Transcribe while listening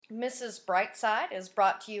Mrs. Brightside is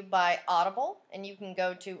brought to you by Audible, and you can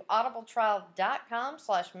go to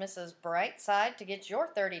audibletrial.com/Mrs. Brightside to get your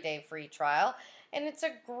 30-day free trial. And it's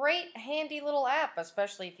a great, handy little app,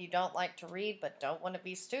 especially if you don't like to read but don't want to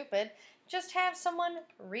be stupid. Just have someone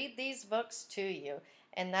read these books to you.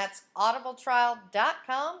 And that's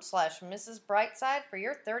audibletrial.com/Mrs. Brightside for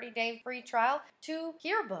your 30-day free trial to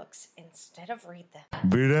hear books instead of read them.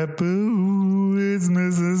 Boo, it's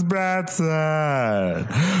Mrs.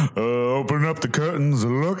 Brightside. Open up the curtains,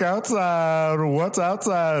 look outside. What's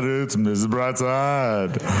outside? It's Mrs.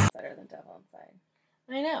 Brightside. Better than Devil Inside.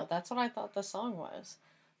 I know, that's what I thought the song was.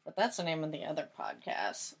 But that's the name of the other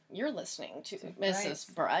podcast. You're listening to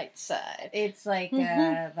Mrs. Brightside. It's like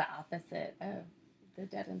the opposite of the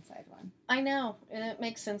Dead Inside one. I know. And it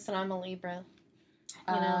makes sense that I'm a Libra.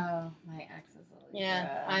 You know? My ex is a Libra.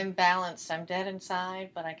 Yeah, I'm balanced. I'm dead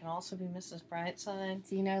inside, but I can also be Mrs. Brightside.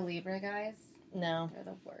 Do you know Libra guys? No. They're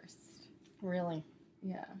the worst. Really?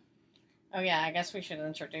 Yeah. Oh, yeah, I guess we should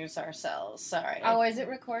introduce ourselves. Sorry. Oh, is it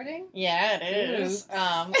recording? Yeah, it is. Oops.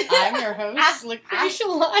 I'm your host, Lucretia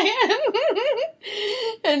Lyon.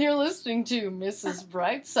 And you're listening to Mrs.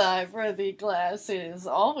 Brightside, where the glass is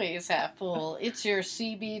always half full. It's your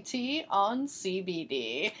CBT on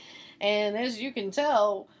CBD. And as you can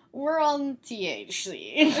tell, we're on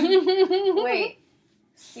THC. Wait.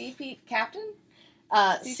 CP Captain?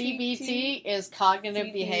 CBT is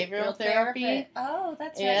cognitive behavioral therapy. Oh,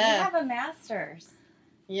 that's right. Yeah. You have a master's.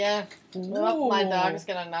 Yeah. Well, Ooh. my dog's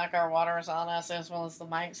going to knock our waters on us as well as the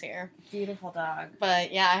mics here. Beautiful dog.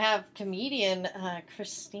 But yeah, I have comedian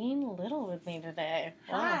Christine Little with me today.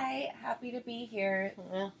 Wow. Hi. Happy to be here.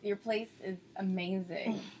 Yeah. Your place is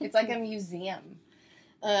amazing. It's like a museum.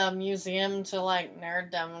 Museum to like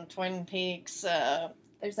nerddom, Twin Peaks,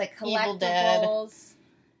 There's like Evil Dead. collectibles.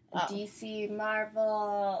 Oh. DC,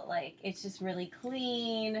 Marvel, like, it's just really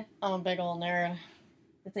clean. I'm a big old nerd.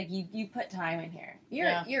 It's like you put time in here.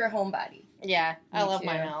 Yeah. You're a homebody. Yeah, I Me love too.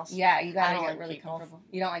 my house. Yeah, you I gotta don't get like really people. comfortable.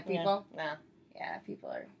 You don't like people? Yeah. Yeah, people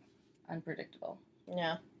are unpredictable.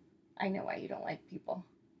 Yeah. I know why you don't like people.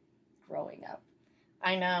 Growing up.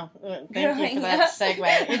 I know. Thank you Growing for that up.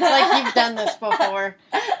 segue. It's like you've done this before.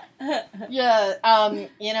 Yeah,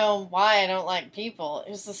 you know why I don't like people?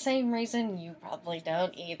 It's the same reason you probably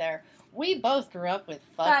don't either. We both grew up with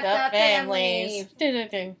fucked up families.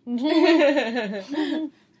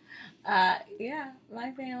 Yeah,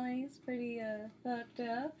 my family's pretty fucked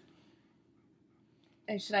up.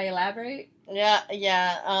 And should I elaborate? Yeah.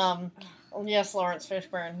 Yes, Lawrence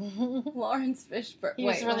Fishburne. Lawrence Fishburne. He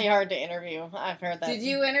was really hard to interview. I've heard that. Did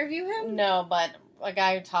you interview him? No, but a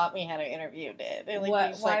guy who taught me how to interview did.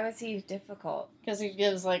 Why was he difficult? Because he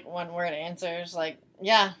gives like one word answers, like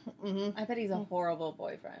yeah, mm-hmm, I bet he's a horrible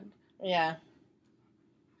boyfriend. yeah.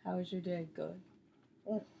 How was your day? Good.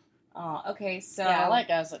 Mm. Oh, okay. So Yeah, I like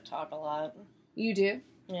guys that talk a lot. you do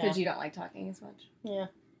Yeah, because you don't like talking as much. yeah.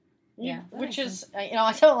 Yeah, that Which makes is, you know,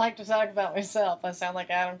 I don't like to talk about myself. I sound like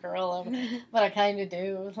Adam Carolla, but I kind of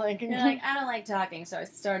do. Like, You're like, I don't like talking, so I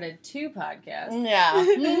started 2 podcasts.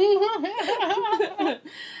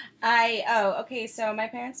 yeah. Okay, so my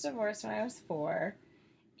parents divorced when I was 4,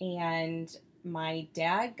 and my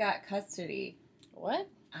dad got custody. What?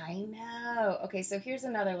 I know. Okay, so here's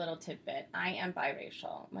another little tidbit. I am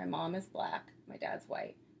biracial. My mom is black. My dad's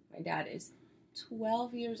white. My dad is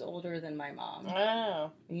 12 years older than my mom.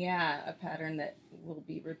 Oh. Yeah, a pattern that will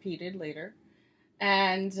be repeated later.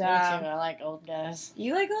 And Me too. I like old guys.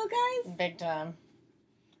 you like old guys? Big time.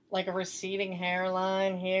 Like a receding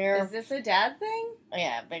hairline here. Is this a dad thing?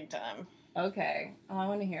 Yeah, big time. Okay. Oh, I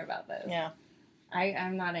want to hear about this. Yeah.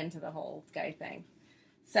 I'm not into the whole guy thing.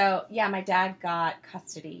 So, yeah, my dad got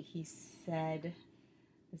custody. He said,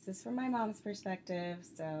 this is from my mom's perspective,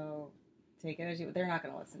 so take it as you... They're not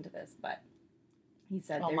going to listen to this, but he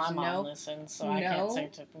said Well, there's my mom no... listens, so I can't say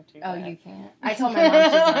too Oh, bad. you can't? I told my mom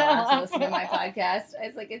she's not allowed to listen to my podcast. I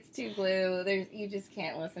was like, it's too blue. You just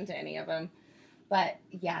can't listen to any of them. But,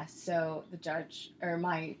 yeah, so the judge... Or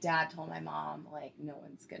my dad told my mom, like, no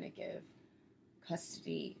one's going to give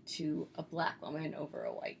custody to a black woman over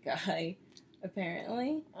a white guy,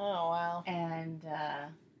 apparently. Oh, wow. And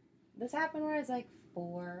this happened when I was like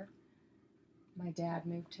 4. My dad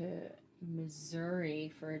moved to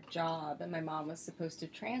Missouri for a job, and my mom was supposed to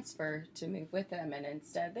transfer to move with him, and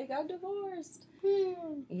instead they got divorced.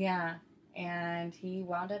 Yeah, and he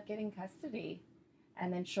wound up getting custody.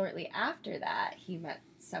 And then shortly after that, he met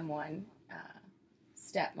someone,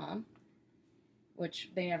 stepmom,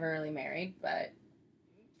 which they never really married, but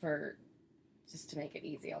just to make it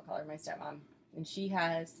easy, I'll call her my stepmom. And she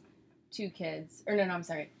has 2 kids, 2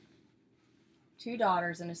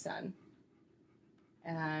 daughters and a son.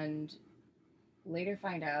 and later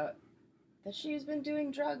find out that she's been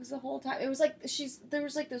doing drugs the whole time. It was like there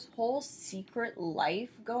was like this whole secret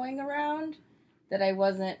life going around that I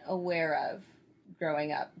wasn't aware of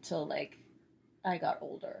growing up until like I got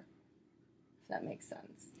older. If that makes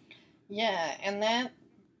sense. Yeah, and that,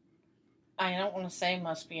 I don't want to say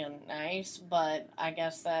must be nice, but I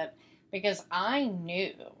guess that, because I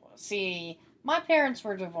knew, see, my parents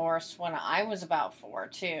were divorced when I was about 4,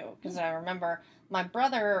 too, because I remember my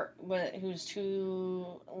brother, who's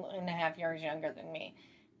 2.5 years younger than me,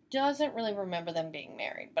 doesn't really remember them being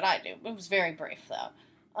married, but I do. It was very brief,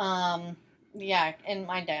 though. Yeah, and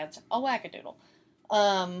my dad's a wackadoodle.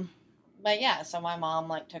 But yeah, so my mom,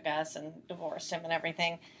 like, took us and divorced him and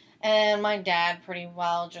everything. And my dad pretty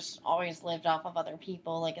well just always lived off of other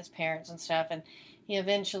people, like his parents and stuff. And he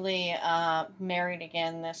eventually married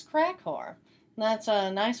again this crack whore. And that's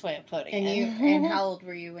a nice way of putting And it. and how old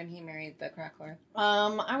were you when he married the crack whore?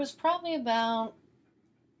 I was probably about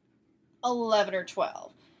 11 or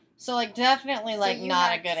 12. So, like, definitely, like, So you not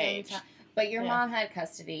a had good some age. But your Yeah. mom had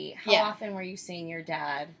custody. How Yeah. often were you seeing your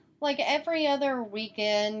dad? Like, every other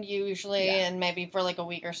weekend, usually, Yeah. and maybe for, like, a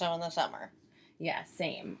week or so in the summer. Yeah,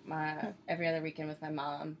 same. Every other weekend with my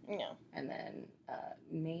mom, Yeah. and then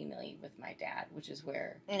mainly with my dad, which is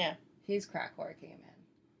where Yeah. his crack whore came in.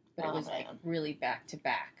 But it Oh, was like man. really back to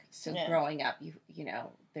back. So Yeah. growing up, you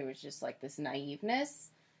know, there was just like this naiveness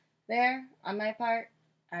there on my part.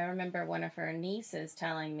 I remember one of her nieces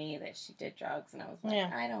telling me that she did drugs, and I was like,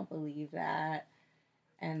 Yeah. I don't believe that.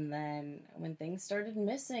 And then when things started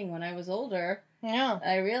missing when I was older, Yeah.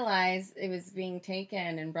 I realized it was being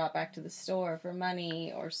taken and brought back to the store for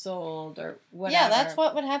money or sold or whatever. Yeah, that's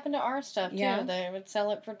what would happen to our stuff, too. Yeah. They would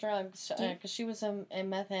sell it for drugs. Do you- Because she was a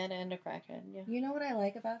meth head and a crackhead. Yeah. You know what I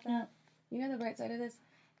like about that? Yeah. You know the bright side of this?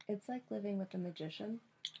 It's like living with a magician.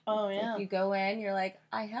 Oh, It's yeah. like you go in, you're like,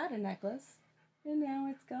 I had a necklace, and now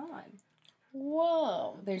it's gone.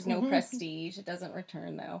 Whoa. There's no prestige. It doesn't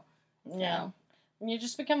return, though. Yeah. So, You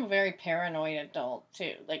just become a very paranoid adult,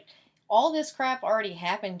 too. Like, all this crap already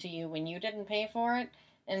happened to you when you didn't pay for it.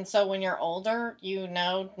 And so when you're older, you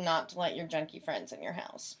know not to let your junkie friends in your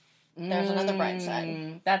house. There's another bright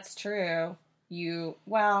side. That's true.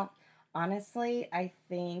 Well, honestly, I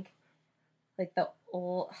think, like,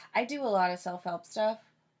 I do a lot of self-help stuff.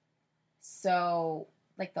 So,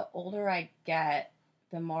 like, the older I get,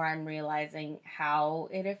 the more I'm realizing how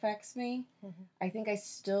it affects me. Mhm. I think I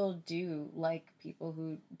still do like people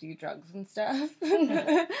who do drugs and stuff.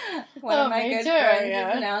 One of my me good too, friends yeah.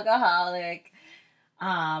 is an alcoholic.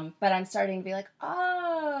 But I'm starting to be like,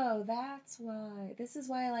 oh, that's why. This is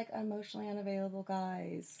why I like emotionally unavailable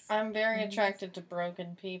guys. I'm very attracted to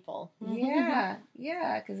broken people.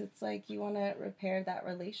 Yeah, because it's like you want to repair that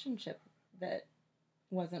relationship that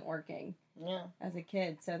wasn't working Yeah. as a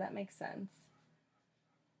kid, so that makes sense.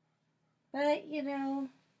 But, you know,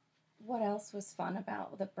 what else was fun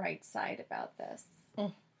about the bright side about this?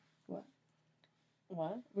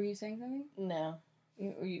 What? Were you saying something? No.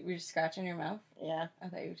 Were you scratching your mouth? Yeah. I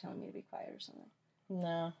thought you were telling me to be quiet or something.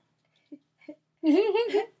 No.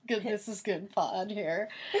 Good. This is good pod here.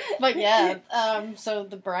 But yeah, so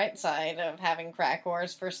the bright side of having crack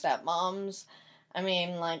whores for stepmoms, I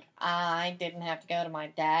mean, like, I didn't have to go to my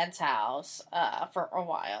dad's house for a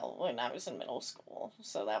while when I was in middle school,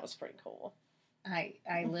 so that was pretty cool.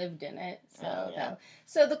 I lived in it, so Oh, yeah.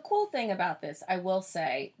 So the cool thing about this, I will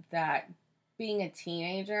say that being a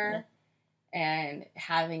teenager and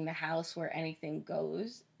having the house where anything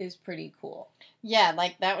goes is pretty cool. Yeah,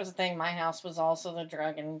 like, that was the thing. My house was also the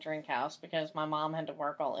drug and drink house because my mom had to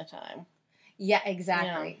work all the time. Yeah,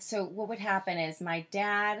 exactly. Yeah. So what would happen is my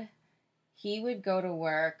dad, he would go to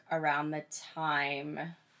work around the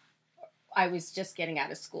time I was just getting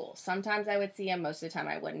out of school. Sometimes I would see him, most of the time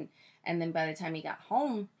I wouldn't. And then by the time he got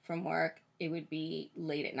home from work, it would be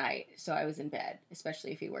late at night. So I was in bed,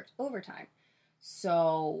 especially if he worked overtime.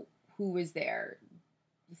 So who was there?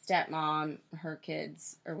 The stepmom, her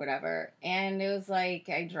kids, or whatever. And it was like,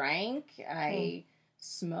 I drank, I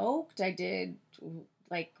smoked, I did,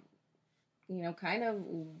 like, you know, kind of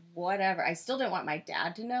whatever. I still didn't want my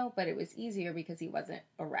dad to know, but it was easier because he wasn't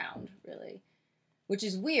around, really. Which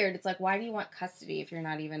is weird. It's like, why do you want custody if you're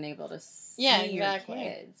not even able to see exactly.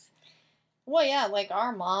 your kids? Well, yeah, like,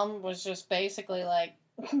 our mom was just basically like,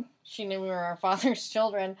 she knew we were our father's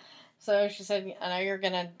children. So she said, I know you're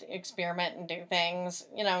going to experiment and do things,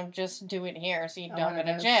 you know, just do it here so you don't go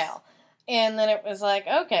to jail. And then it was like,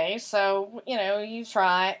 okay, so, you know, you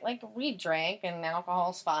try, like, we drank and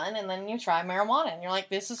alcohol's fun, and then you try marijuana, and you're like,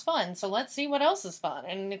 this is fun, so let's see what else is fun.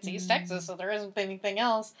 And it's East Texas, so there isn't anything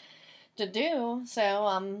else. to do.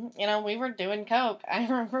 So, we were doing coke. I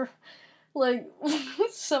remember, like,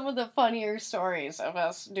 some of the funnier stories of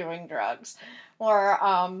us doing drugs were,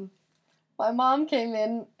 my mom came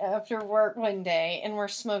in after work one day and we're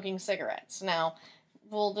smoking cigarettes. Now,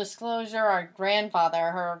 full disclosure, our grandfather,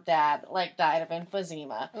 her dad, died of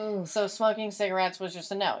emphysema. Ooh. So smoking cigarettes was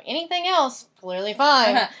just a no. Anything else, clearly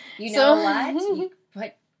fine. You know what? You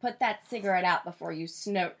put that cigarette out before you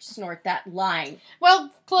snort that line. Well,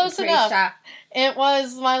 close Grace enough. Shaw. It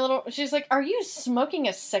was she's like, are you smoking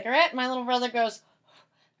a cigarette? My little brother goes,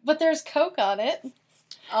 but there's coke on it.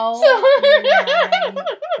 Oh my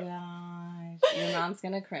gosh. Your mom's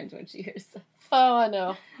gonna cringe when she hears that. Oh, I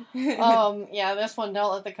know. Yeah, this one,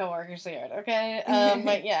 don't let the coworkers hear it, okay?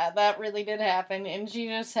 But yeah, that really did happen, and she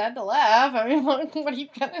just had to laugh. I mean, what are you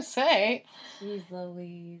gonna say? Jeez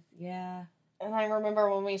Louise, yeah. And I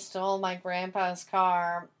remember when we stole my grandpa's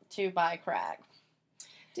car to buy crack.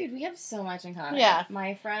 Dude, we have so much in common. Yeah.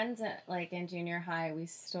 My friends, in junior high, we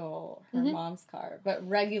stole her mom's car, but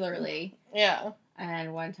regularly. Yeah.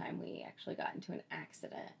 And one time we actually got into an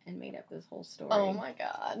accident and made up this whole story. Oh my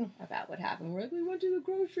God. About what happened. We're like, we went to the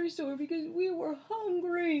grocery store because we were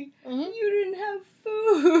hungry. Mm-hmm. You didn't have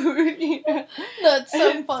food. You know? That's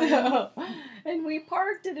so funny. And we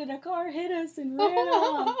parked it and a car hit us and ran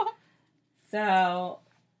off. So,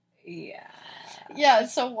 yeah. Yeah,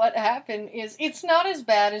 so what happened is, it's not as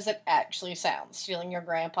bad as it actually sounds. Stealing your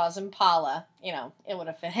grandpa's Impala, it would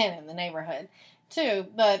have fit in the neighborhood, too.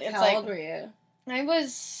 But it's How old were you? I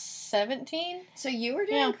was 17. So you were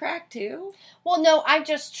doing crack, too? Well, no, I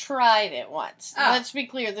just tried it once. Oh. Let's be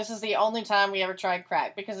clear, this is the only time we ever tried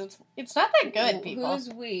crack, because it's not that good, people. Who's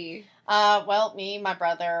we? Well, me, my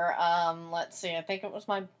brother, let's see, I think it was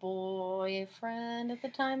my boyfriend at the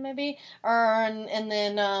time, maybe, and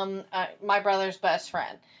then, my brother's best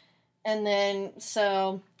friend. And then,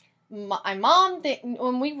 so, my mom,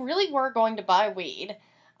 when we really were going to buy weed,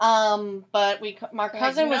 but my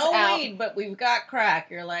cousin was out. Weed, but we've got crack.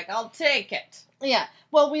 You're like, I'll take it. Yeah.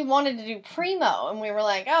 Well, we wanted to do primo, and we were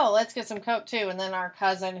like, oh, let's get some coke, too. And then our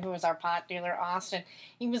cousin, who was our pot dealer, Austin,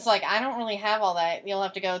 he was like, I don't really have all that. You'll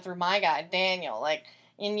have to go through my guy, Daniel.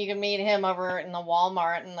 And you can meet him over in the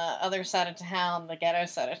Walmart in the other side of town, the ghetto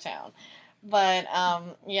side of town. But,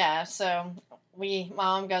 yeah, so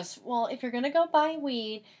Mom goes, well, if you're going to go buy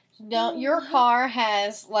weed, your car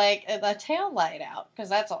has, a tail light out, because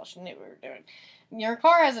that's all she knew we were doing. Your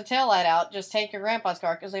car has a tail light out, just take your grandpa's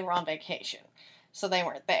car, because they were on vacation. So they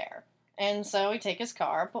weren't there. And so we take his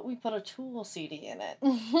car, but we put a Tool CD in it.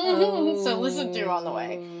 So listen to on the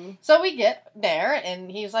way. So we get there,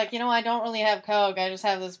 and he's like, I don't really have coke, I just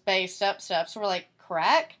have this based up stuff. So we're like,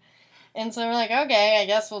 crack? And so we're like, okay, I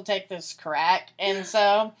guess we'll take this crack. And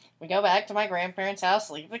so we go back to my grandparents'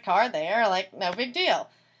 house, leave the car there, no big deal.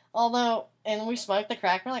 And we smoked the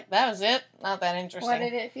crack, we're like, that was it? Not that interesting. What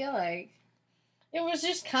did it feel like? It was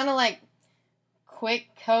just kind of like quick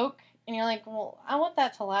coke, and you're like, well, I want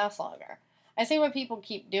that to last longer. I see why people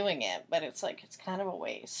keep doing it, but it's kind of a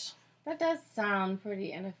waste. That does sound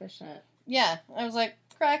pretty inefficient. Yeah, I was like,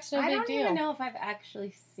 crack's no big deal. I don't even know if I've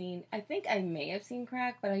actually seen, I think I may have seen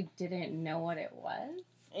crack, but I didn't know what it was.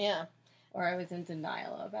 Yeah. Or I was in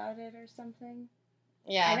denial about it or something.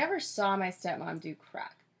 Yeah. I never saw my stepmom do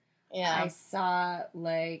crack. Yeah. I saw,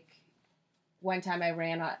 one time I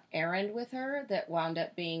ran an errand with her that wound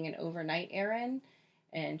up being an overnight errand,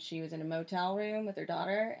 and she was in a motel room with her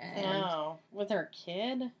daughter. And with her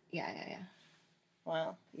kid? Yeah.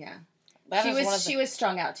 Wow. Yeah. She was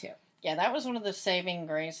strung out, too. Yeah, that was one of the saving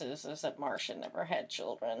graces, is that Marcia never had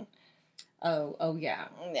children. Oh, yeah.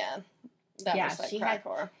 Yeah. That was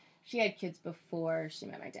crackcore. She had kids before she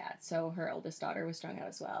met my dad, so her oldest daughter was strung out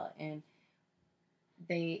as well, and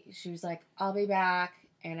she was like, I'll be back,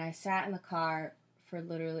 and I sat in the car for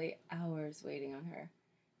literally hours waiting on her,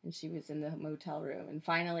 and she was in the motel room, and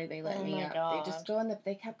finally they let me up. God.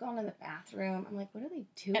 They kept going in the bathroom. I'm like, what are they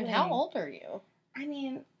doing? And how old are you? I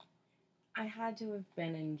mean, I had to have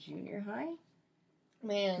been in junior high.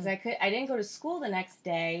 Man. Because I didn't go to school the next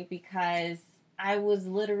day because I was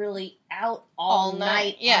literally out all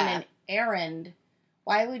night on an errand.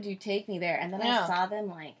 Why would you take me there? And then I saw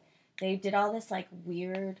them, they did all this,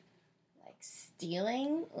 weird,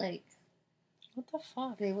 stealing. What the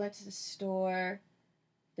fuck? They went to the store.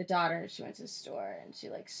 The daughter, she went to the store, and she,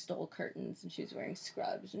 stole curtains, and she was wearing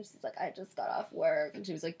scrubs. And she's like, I just got off work. And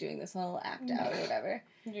she was, doing this whole act out or whatever.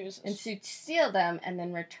 Jesus. And she'd steal them and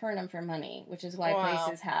then return them for money, which is why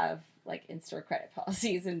places have, in-store credit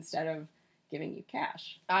policies instead of giving you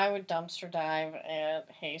cash. I would dumpster dive at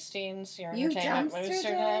Hastings, your You entertainment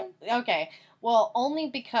dumpster dive. Okay, well, only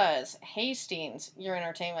because Hastings, your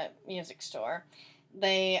entertainment music store,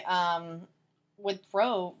 they would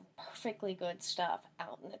throw perfectly good stuff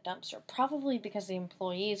out in the dumpster, probably because the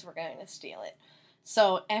employees were going to steal it.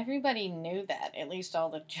 So everybody knew that, at least all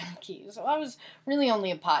the junkies. So I was really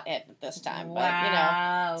only a pothead at this time, but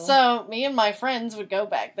Wow. So me and my friends would go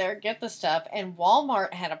back there, get the stuff, and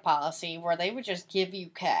Walmart had a policy where they would just give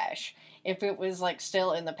you cash if it was like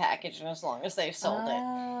still in the package and as long as they sold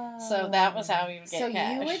it. So that was how you would get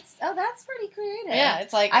cash. You would. Oh, that's pretty creative. Yeah,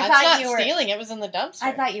 it's like I it's thought not you were stealing; it was in the dumpster.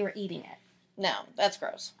 I thought you were eating it. No, that's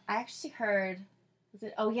gross. I actually heard. Was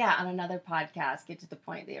it? Oh yeah, on another podcast. Get to the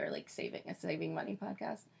point. They are like saving money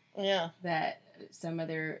podcast. Yeah. That some of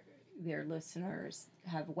their listeners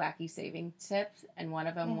have wacky saving tips, and one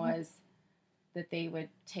of them was that they would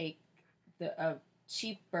take a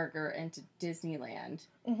cheap burger into Disneyland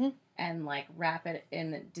and like wrap it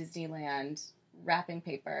in the Disneyland wrapping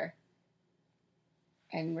paper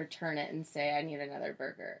and return it and say, "I need another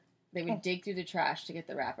burger." They would dig through the trash to get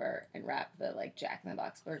the wrapper and wrap the like Jack in the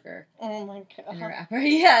Box burger. Oh my god! In the wrapper,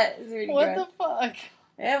 yeah, it's really what gross. the fuck?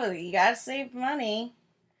 Yeah, well, you gotta save money.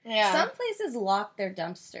 Yeah. Some places lock their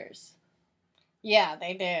dumpsters. Yeah,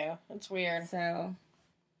 they do. It's weird. So.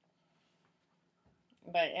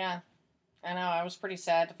 But yeah, I know. I was pretty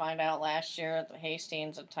sad to find out last year that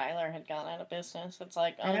Hastings and Tyler had gone out of business. It's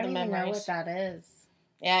like I don't the even memories. know what that is.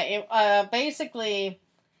 Yeah, it basically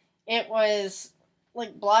it was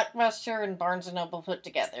like Blockbuster and Barnes and Noble put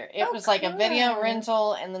together. It was like a video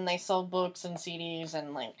rental, and then they sold books and CDs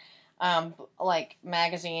and like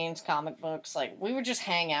magazines, comic books. Like we would just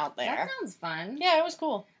hang out there. That sounds fun. Yeah, it was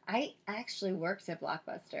cool. I actually worked at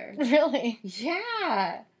Blockbuster. Really?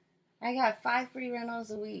 Yeah. I got 5 free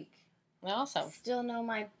rentals a week. Awesome. Still know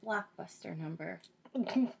my Blockbuster number.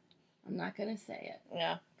 I'm not going to say it.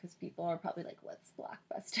 Yeah. Because people are probably like, what's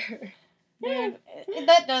Blockbuster? Dude,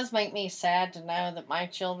 that does make me sad to know that my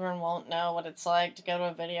children won't know what it's like to go to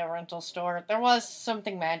a video rental store. There was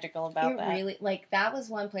something magical about that. Really, like, that was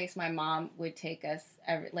one place my mom would take us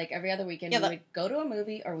every other weekend. Yeah, we would go to a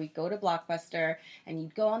movie or we'd go to Blockbuster, and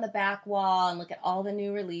you'd go on the back wall and look at all the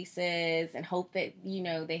new releases and hope that,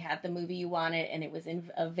 they had the movie you wanted and it was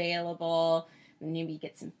available. And maybe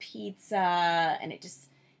get some pizza, and it just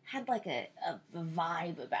had like a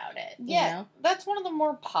vibe about it. Yeah, that's one of the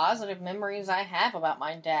more positive memories I have about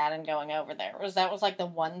my dad and going over there. That was like the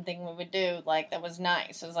one thing we would do, like that was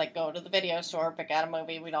nice. It was like go to the video store, pick out a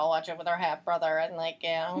movie, we'd all watch it with our half brother, and like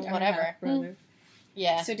whatever. Half-brother.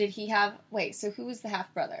 Yeah. So did he have? Wait. So who was the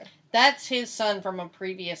half brother? That's his son from a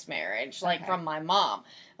previous marriage, like from my mom.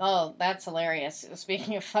 Oh, that's hilarious.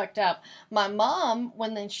 Speaking of fucked up, my mom,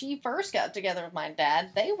 when she first got together with my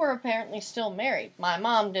dad, they were apparently still married. My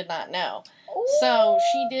mom did not know. Ooh. So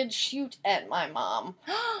she did shoot at my mom.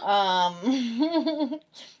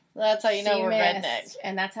 That's how you know we're rednecks.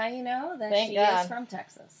 And that's how you know that Thank she God. is from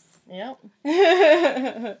Texas.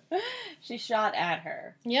 Yep. She shot at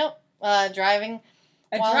her. Yep. Driving.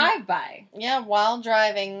 Drive-by. Yeah, while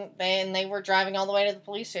driving, they were driving all the way to the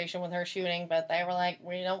police station with her shooting, but they were like,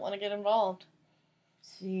 we don't want to get involved.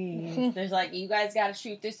 Jeez. There's like, you guys got to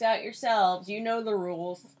shoot this out yourselves. You know the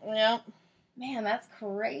rules. Yep. Man, that's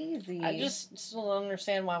crazy. I just still don't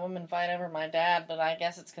understand why women fight over my dad, but I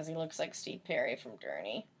guess it's because he looks like Steve Perry from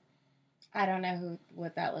Journey. I don't know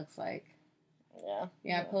what that looks like. Yeah.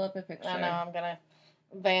 Yeah, pull up a picture. I know, I'm going to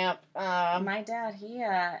vamp. My dad,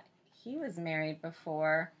 he was married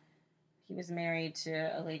before. He was married to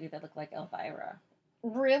a lady that looked like Elvira.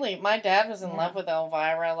 Really? My dad was in love with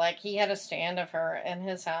Elvira. Like, he had a stand of her in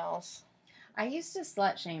his house. I used to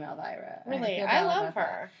slut shame Elvira. Really? I love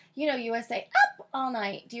her. That. USA Up All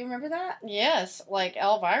Night. Do you remember that? Yes. Like,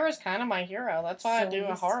 Elvira's kind of my hero. That's why I do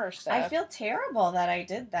a horror stuff. I feel terrible that I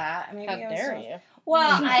did that. How dare you?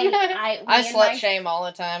 Well, I slut shame all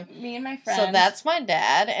the time. Me and my friends. So that's my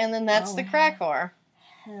dad, and then that's the crack whore.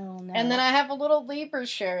 Hell no. And then I have a little Libra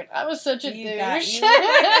shirt. I was such a douche.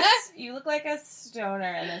 You look like a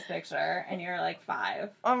stoner in this picture, and you're like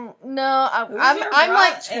 5. No, I'm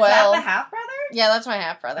like 12. Is that the half brother? Yeah, that's my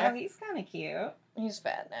half brother. Oh, he's kind of cute. He's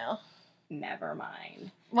fat now. Never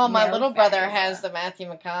mind. Well, my little brother has the Matthew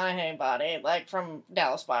McConaughey body, like from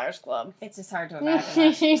Dallas Buyers Club. It's just hard to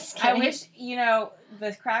imagine. I wish,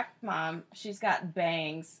 the crack mom, she's got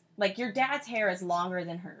bangs. Like, your dad's hair is longer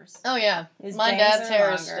than hers. Oh, yeah. My dad's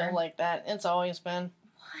hair is still like that. It's always been.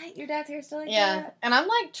 What? Your dad's hair still like Yeah, that? and I'm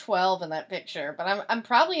like 12 in that picture, but I'm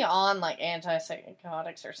probably on like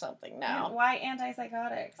antipsychotics or something now. Why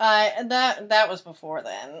antipsychotics? That was before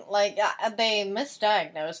then. Like they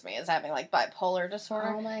misdiagnosed me as having like bipolar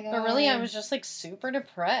disorder. Oh my god. But really, I was just like super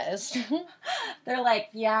depressed. They're like,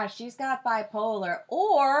 yeah, she's got bipolar,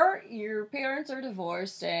 or your parents are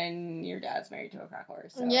divorced and your dad's married to a crack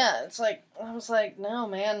horse. So. Yeah, it's like I was like, no,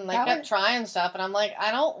 man. Like, kept trying stuff, and I'm like,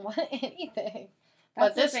 I don't want anything.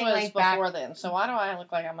 But this was like before then, so why do I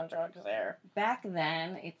look like I'm on drugs there? Back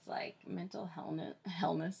then, it's like mental hellness.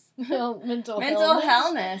 Mental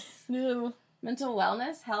hellness. No. Mental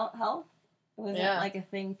wellness? Health? Was it like a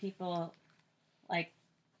thing people like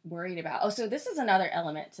worried about? Oh, so this is another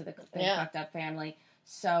element to the fucked up family.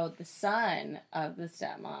 So the son of the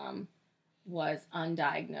stepmom was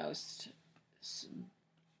undiagnosed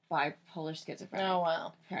bipolar schizophrenic. Oh,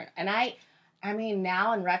 wow. And I mean,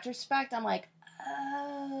 now in retrospect, I'm like,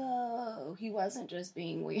 oh, he wasn't just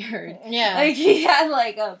being weird. Yeah. Like, he had,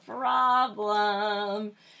 like, a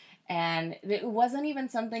problem. And it wasn't even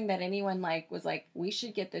something that anyone, like, was like, we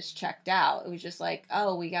should get this checked out. It was just like,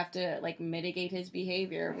 oh, we have to, like, mitigate his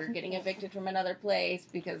behavior. We're getting evicted from another place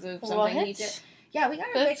because of something he did. Yeah, we got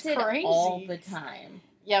evicted all the time.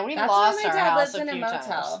 Yeah, we lost our house a few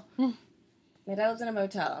motel. My dad lives in a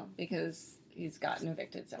motel because he's gotten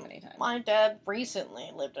evicted so many times. My dad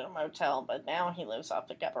recently lived in a motel, but now he lives off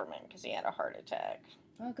the government because he had a heart attack.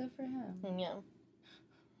 Oh, good for him. Yeah.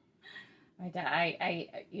 My dad,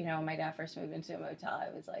 my dad first moved into a motel.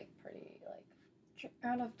 I was like pretty like, get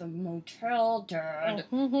out of the motel, Dad,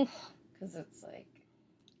 because it's like.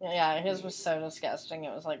 Yeah, his was so disgusting.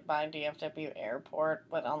 It was like by DFW Airport,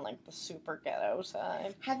 but on like the super ghetto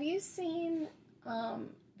side. Have you seen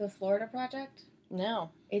the Florida Project? No.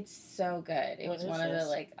 It's so good. It was one of the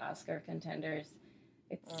like Oscar contenders.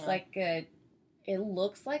 It's like it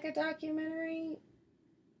looks like a documentary,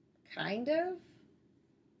 kind of,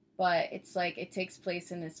 but it's like it takes place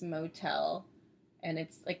in this motel, and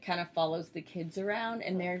it's like kind of follows the kids around,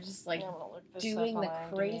 and they're just like doing the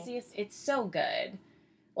craziest. It's so good.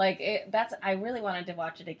 Like I really wanted to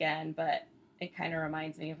watch it again, but it kind of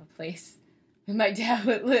reminds me of a place that my dad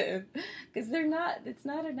would live, because it's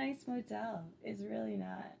not a nice motel. It's really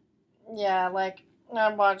not. Yeah, like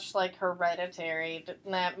I watched like Hereditary,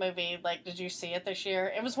 that movie. Like, did you see it this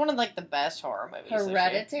year? It was one of like the best horror movies.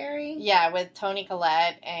 Hereditary? Yeah, with Toni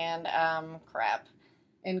Collette and crap.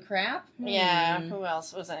 And crap? Yeah, who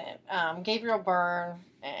else was in it? Gabriel Byrne,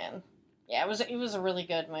 and yeah, it was a really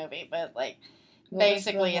good movie, but like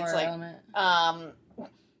basically it's like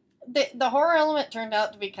the horror element turned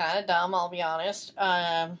out to be kind of dumb, I'll be honest,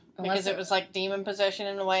 because it was like demon possession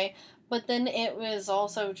in a way. But then it was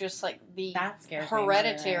also just like the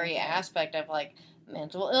hereditary aspect of like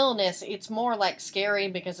mental illness. It's more like scary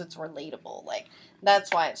because it's relatable. Like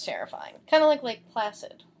that's why it's terrifying. Kind of like Lake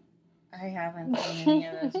Placid. I haven't seen any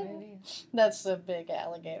of those movies. That's the big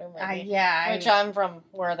alligator movie. Which I'm from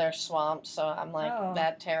where there's swamps, so I'm like,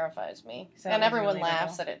 that terrifies me. So and everyone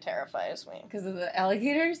laughs that it terrifies me. Because of the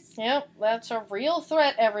alligators? Yep, that's a real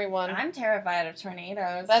threat, everyone. I'm terrified of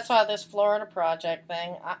tornadoes. That's why this Florida Project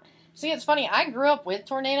thing... See, it's funny. I grew up with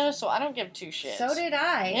tornadoes, so I don't give two shits. So did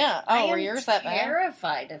I. Yeah. Oh, were yours that bad? I'm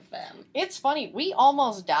terrified of them. It's funny. We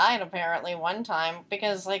almost died, apparently, one time,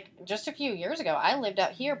 because, like, just a few years ago, I lived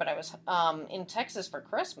out here, but I was in Texas for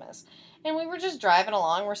Christmas. And we were just driving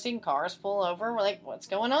along. We're seeing cars pull over. We're like, what's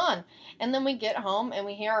going on? And then we get home, and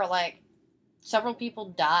we hear, like, several people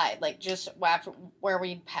died, like, just after where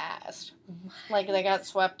we'd passed. Like, they got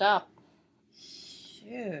swept up.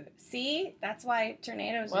 Shoot. See? That's why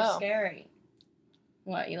tornadoes are scary.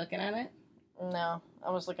 What, you looking at it? No.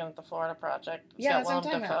 I was looking at the Florida Project. It's got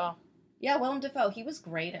Willem Dafoe. Yeah, Willem Dafoe. He was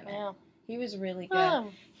great in it. Yeah. He was really good.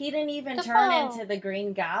 He didn't even turn into the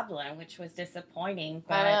Green Goblin, which was disappointing.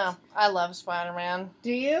 But I know. I love Spider-Man.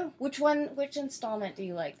 Do you? Which installment do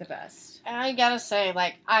you like the best? I gotta say,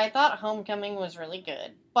 like, I thought Homecoming was really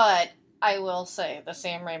good, but I will say the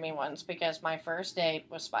Sam Raimi ones, because my first date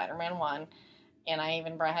was Spider-Man 1. And I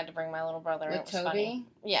even had to bring my little brother. With it was Toby? Funny.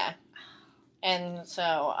 Yeah. And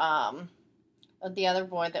so, the other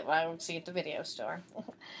boy that I would see at the video store.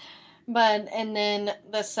 And then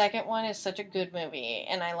the second one is such a good movie.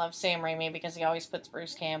 And I love Sam Raimi because he always puts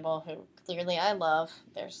Bruce Campbell, who clearly I love.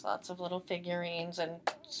 There's lots of little figurines and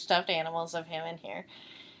stuffed animals of him in here.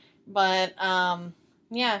 But,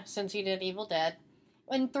 yeah, since he did Evil Dead.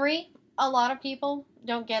 And 3, a lot of people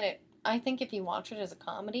don't get it. I think if you watch it as a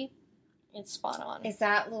comedy, it's spot on. Is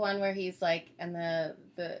that the one where he's like, and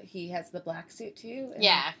he has the black suit too?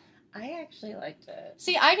 Yeah. I actually liked it.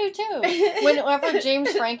 See, I do too. Whenever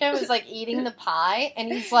James Franco is like eating the pie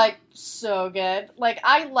and he's like so good, like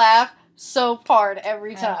I laugh so hard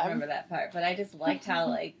every I don't time. remember that part, but I just liked how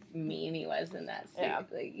like mean he was in that suit. Yeah.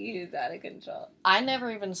 Like he was out of control. I never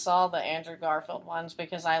even saw the Andrew Garfield ones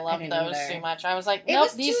because I loved didn't those either. too much. I was like, It nope,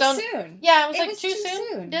 was these too don't. soon. Yeah, I was It like, was too too soon.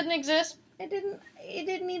 soon. Didn't exist. It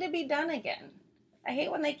didn't need to be done again. I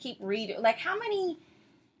hate when they keep redoing. Like, how many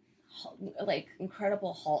like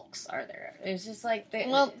Incredible Hulks are there? It's just like they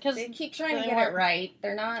keep trying to get it right.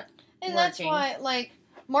 They're not. And working. that's why, like,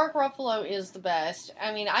 Mark Ruffalo is the best.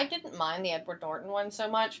 I mean, I didn't mind the Edward Norton one so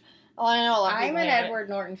much. Well, I know a lot of I'm people an hate Edward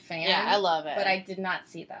Norton fan. Yeah, I love it. But I did not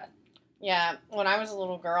see that. Yeah, when I was a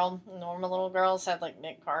little girl, normal little girls had like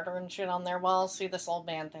Nick Carter and shit on their walls. See, this old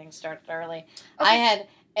man thing started early. Okay. I had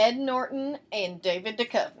Ed Norton and David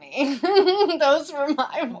Duchovny. Those were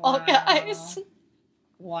my wall guys.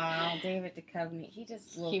 Wow, David Duchovny. He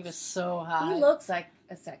just looks. He was so hot. He looks like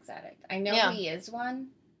a sex addict. I know Yeah. he is one,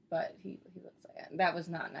 but he looks like it. That was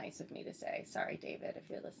not nice of me to say. Sorry, David, if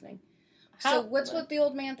you're listening. So what's with the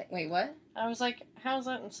old man thing? Wait, what? I was like, how's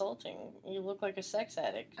that insulting? You look like a sex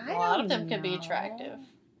addict. I A lot don't of them can be know. attractive.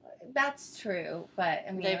 That's true, but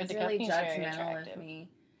I mean, David it was really Duchovny's very judgmental attractive. of me.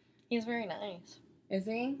 He's very nice. Is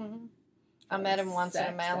he? hmm I met him once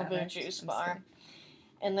at a Sex Malibu addict. juice I'm bar.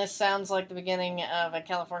 And this sounds like the beginning of a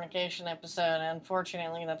Californication episode.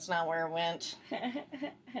 Unfortunately, that's not where it went.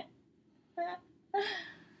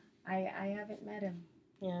 I haven't met him.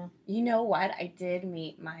 Yeah. You know what? I did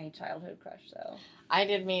meet my childhood crush, though. I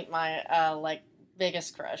did meet my,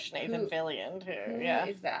 biggest crush, Nathan Who- Fillion, Who who, yeah.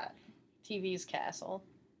 is that? TV's Castle.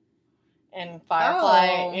 And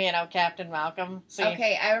Firefly, Oh. Captain Malcolm. See?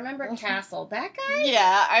 Okay, I remember Castle. That guy?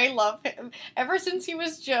 Yeah, I love him. Ever since he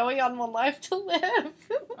was Joey on One Life to Live.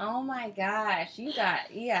 Oh my gosh, you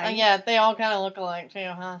got Yeah, they all kind of look alike too,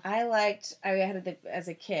 huh? As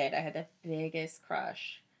a kid, I had the biggest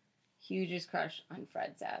crush, hugest crush on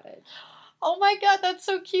Fred Savage. Oh my god, that's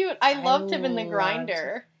so cute. I loved him in The loved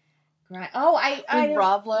Grinder. I With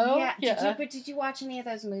Rob Lowe. Yeah. Did you watch any of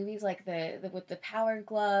those movies like the with the Power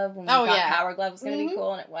Glove when we Oh, thought yeah. Power Glove was gonna be Mhm.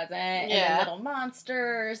 cool and it wasn't? And Yeah. then Little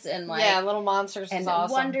Monsters and like Yeah, Little Monsters and was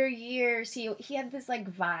awesome. Wonder Years. He had this like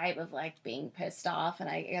vibe of like being pissed off, and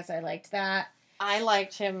I guess I liked that. I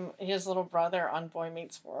liked his little brother on Boy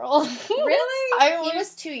Meets World. Really? He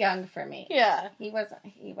was too young for me. Yeah. He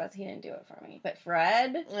didn't do it for me. But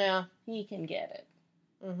Fred, Yeah. he can get it.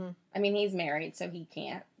 hmm I mean, he's married, so he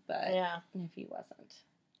can't. But Yeah. if he wasn't,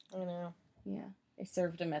 I know. yeah. I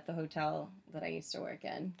served him at the hotel that I used to work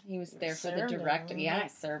in. He was there for the Served him, director. Yeah, mhm. I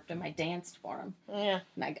served him. I danced for him. Yeah.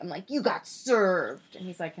 And I'm like, you got served. And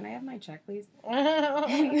he's like, can I have my check, please?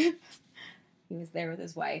 He was there with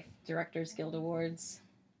his wife, Directors Guild Awards.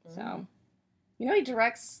 So, he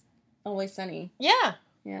directs Always Sunny. Yeah.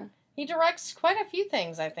 Yeah. He directs quite a few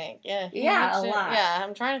things, I think. Yeah. He Yeah, directs a it- lot. Yeah,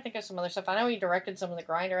 I'm trying to think of some other stuff. I know he directed some of the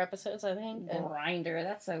Grinder episodes, I think. and Grinder.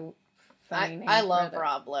 That's so funny. name I for love the-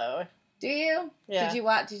 Rob Lowe. Do you? Yeah.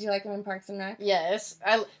 Did you like him in Parks and Rec? Yes.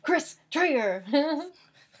 Chris Traeger.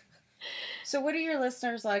 So, what do your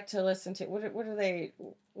listeners like to listen to? What are they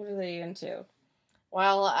into?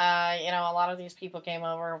 Well, a lot of these people came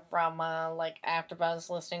over from, AfterBuzz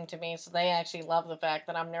listening to me, so they actually love the fact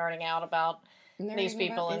that I'm nerding out about these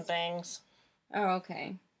people and things. Oh,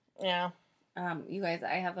 okay. Yeah. You guys,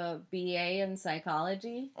 I have a BA in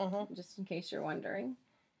psychology, Mm-hmm. just in case you're wondering.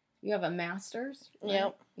 You have a master's? Right?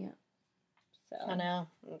 Yep. Yeah. So I know.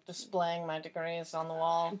 I'm displaying my degrees on the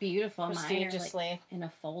wall. beautiful. Mine are, like, Prestigiously. in a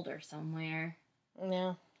folder somewhere.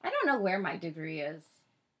 Yeah. I don't know where my degree is.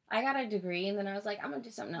 I got a degree, and then I was like, I'm going to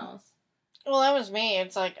do something else. Well, that was me.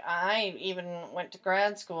 It's like, I even went to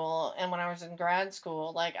grad school, and when I was in grad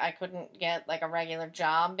school, I couldn't get, a regular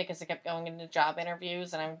job because I kept going into job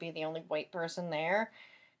interviews, and I would be the only white person there.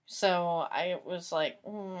 So I was like,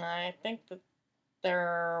 I think that they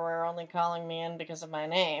were only calling me in because of my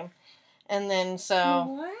name. And then, so,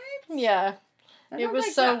 What? yeah. That It sounds was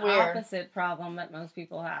like so the weird. opposite problem that most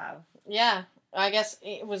people have. Yeah. I guess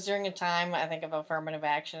it was during a time, I think, of affirmative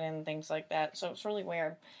action and things like that. So it's really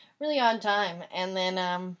weird. Really odd time. And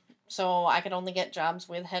then, so I could only get jobs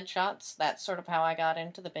with headshots. That's sort of how I got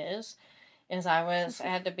into the biz. I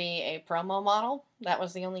had to be a promo model. That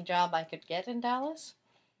was the only job I could get in Dallas.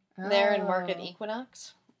 There and work at Oh.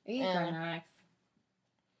 Equinox. Equinox.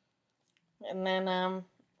 And then,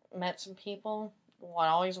 met some people who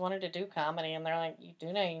always wanted to do comedy. And they're like, you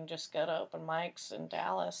do know you can just go to open mics in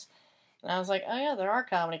Dallas. And I was like, oh yeah, there are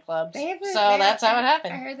comedy clubs. That's how it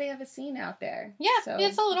happened. I heard they have a scene out there. Yeah, so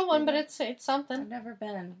it's a little one, but pretty it's something. I've never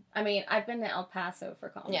been. I mean, I've been to El Paso for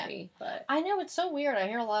comedy, but I know, it's so weird. I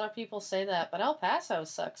hear a lot of people say that, but El Paso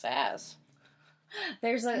sucks ass.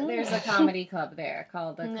 there's a comedy club there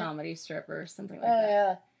called the Comedy Stripper or something like that.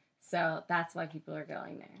 Yeah. So that's why people are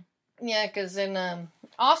going there. Yeah, because in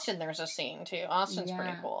Austin there's a scene too. Austin's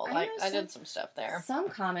pretty cool. I Like know I did some stuff there. Some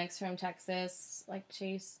comics from Texas, like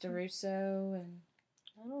Chase DeRusso and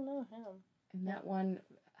I don't know him. that one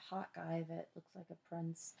hot guy that looks like a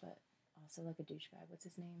prince, but also like a douchebag. What's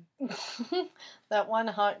his name? That one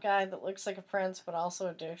hot guy that looks like a prince but also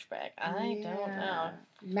a douchebag. I don't know.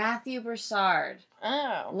 Matthew Broussard.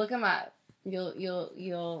 Oh. Look him up.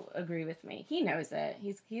 You'll agree with me. He knows it.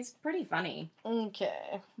 He's pretty funny.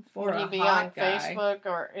 Okay. For Would a he be hot on guy. Facebook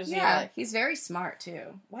or is he Yeah, like, he's very smart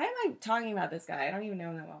too. Why am I talking about this guy? I don't even know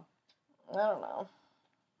him that well. I don't know.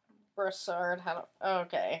 Broussard,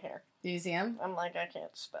 okay, here. Do you see him? I'm like, I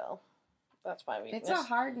can't spell. That's my weakness. It's a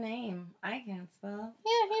hard name. I can't spell.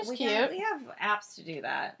 Yeah, he's cute. We have apps to do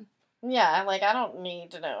that. Yeah, like, I don't need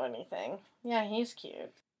to know anything. Yeah, he's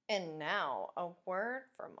cute. And now, a word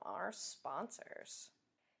from our sponsors.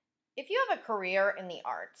 If you have a career in the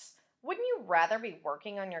arts, wouldn't you rather be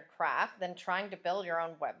working on your craft than trying to build your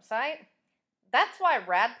own website? That's why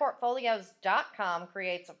radportfolios.com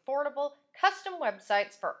creates affordable, custom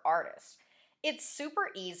websites for artists. It's super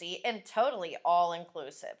easy and totally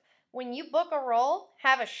all-inclusive. When you book a role,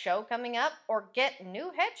 have a show coming up, or get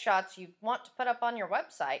new headshots you want to put up on your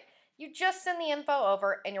website, you just send the info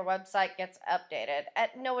over and your website gets updated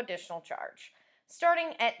at no additional charge.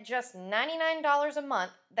 Starting at just $99 a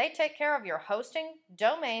month, they take care of your hosting,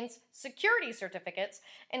 domains, security certificates,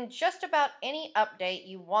 and just about any update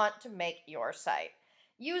you want to make your site.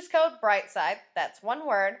 Use code BRIGHTSIDE, that's one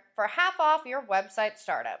word, for half off your website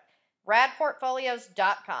startup.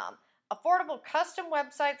 Radportfolios.com. Affordable custom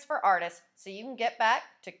websites for artists so you can get back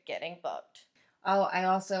to getting booked. Oh,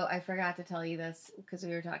 I forgot to tell you this because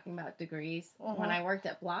we were talking about degrees. Mm-hmm. When I worked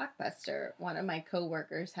at Blockbuster, one of my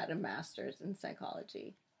coworkers had a master's in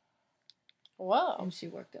psychology. Whoa. And she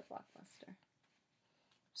worked at Blockbuster.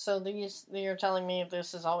 So you're telling me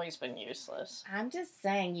this has always been useless. I'm just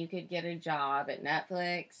saying you could get a job at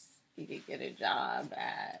Netflix. You could get a job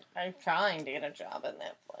at... I'm trying to get a job at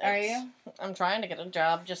Netflix. Are you? I'm trying to get a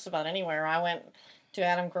job just about anywhere. I went to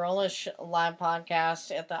Adam Carolla's live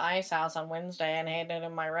podcast at the Ice House on Wednesday and handed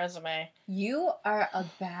him my resume. You are a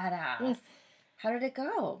badass. How did it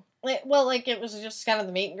go? It was just kind of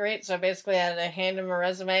the meet and greet, so basically I had to hand him a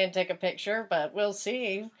resume and take a picture, but we'll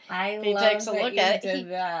see. He takes a look at it.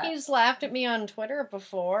 That. He's laughed at me on Twitter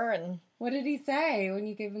before, and... What did he say when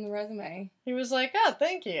you gave him the resume? He was like, oh,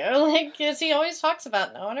 thank you. Like, because he always talks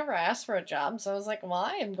about no one ever asked for a job, so I was like, well,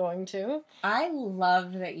 I am going to. I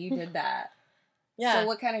loved that you did that. Yeah. So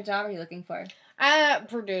what kind of job are you looking for?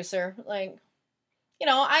 Producer. Like,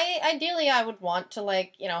 ideally I would want to,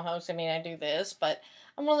 host. I mean, I do this, but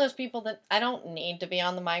I'm one of those people that I don't need to be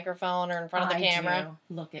on the microphone or in front of the camera.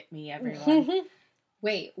 Do. Look at me, everyone.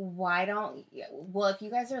 Wait, why don't... Well, if you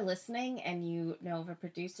guys are listening and you know of a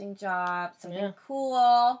producing job, something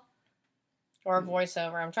cool... Or a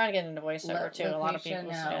voiceover. I'm trying to get into voiceover, too. A lot of people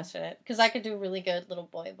suggested it. Because I could do really good little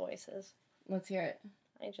boy voices. Let's hear it.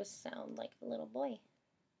 I just sound like a little boy.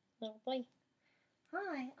 Little boy.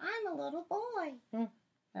 Hi, I'm a little boy.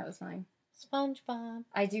 That was mine. SpongeBob.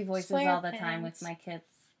 I do voices all the time with my kids.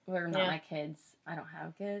 Or not my kids. I don't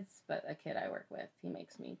have kids, but a kid I work with. He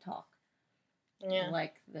makes me talk. Yeah.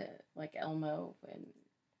 Like Elmo and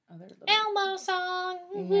other little... Elmo song!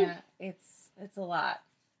 Yeah, it's a lot.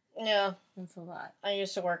 Yeah. It's a lot. I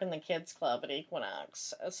used to work in the kids club at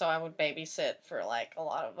Equinox, so I would babysit for, a lot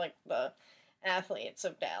of, the athletes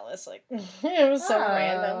of Dallas. It was so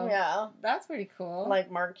random, yeah. That's pretty cool. Like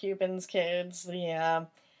Mark Cuban's kids, a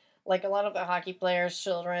lot of the hockey players'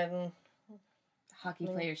 children. Hockey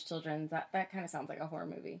players' children, that kind of sounds like a horror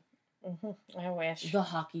movie. Mm-hmm. I wish. The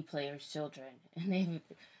hockey players' children. And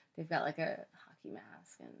they've got, a hockey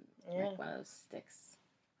mask and, one of those sticks.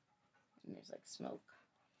 And there's, smoke.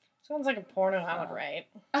 Sounds like a porno I would write.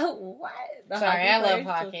 Oh, what? Sorry, I love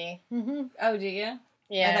hockey. Oh, do you?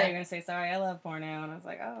 Yeah. I thought you were going to say, sorry, I love porno. And I was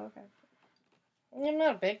like, oh, okay. I'm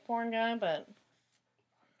not a big porn guy, but...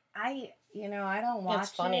 I don't watch it.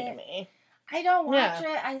 It's funny to me. I don't watch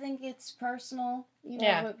it. I think it's personal.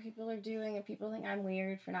 What people are doing, and people think I'm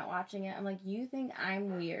weird for not watching it. I'm like, you think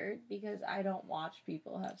I'm weird because I don't watch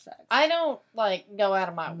people have sex. I don't, go out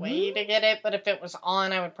of my way to get it, but if it was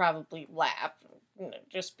on, I would probably laugh.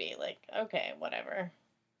 Just be like, okay, whatever.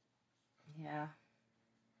 Yeah.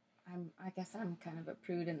 I guess I'm kind of a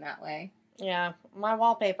prude in that way. Yeah, my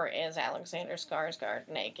wallpaper is Alexander Skarsgård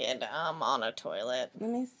naked on a toilet. Let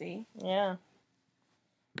me see. Yeah.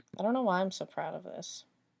 I don't know why I'm so proud of this.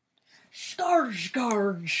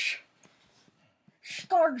 Skarsgård.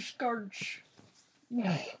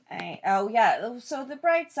 Oh yeah. So the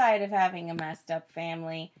bright side of having a messed up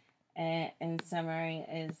family, in summary,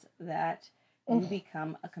 is that you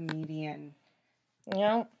become a comedian.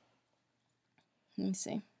 Yeah. Let me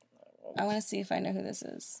see. I want to see if I know who this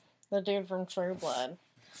is. The dude from True Blood.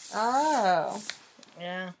 Oh.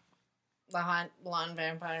 Yeah. The hot blonde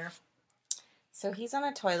vampire. So he's on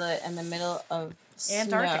a toilet in the middle of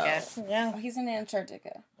Antarctica. snow. Yeah. Oh, he's in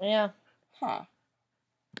Antarctica. Yeah. Huh.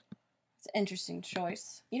 It's an interesting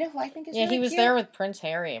choice. You know who I think is Yeah, really he was cute? there with Prince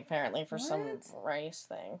Harry, apparently, for some What? race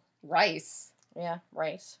thing. Rice. Yeah,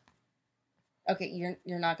 race. Okay,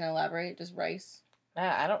 you're not going to elaborate? Just rice?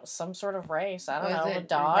 Some sort of race. I don't Was know, it with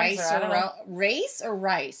dogs rice or I don't know. race or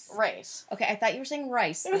rice? Race. Okay, I thought you were saying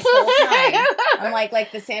rice this whole time. I'm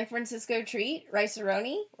like the San Francisco treat,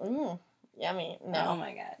 rice-a-roni. Yummy. No. Oh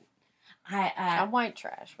my god. I'm white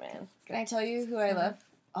trash, man. Can I tell you who I love?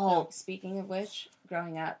 Oh, speaking of which,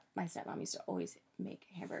 growing up, my stepmom used to always make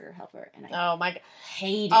Hamburger Helper, and I Oh my god.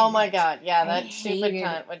 hated Oh my it. god. Yeah, I that stupid hated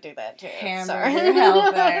cunt would do that too. Hamburger Sorry.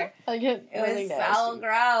 Helper. I get It really was nasty. so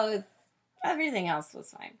gross. Everything else was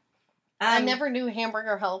fine. I never knew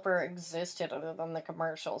Hamburger Helper existed other than the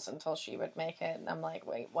commercials until she would make it, and I'm like,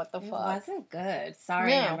 wait, what the It fuck? wasn't good.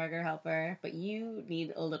 Sorry, No. Hamburger Helper, but you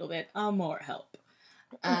need a little bit more help.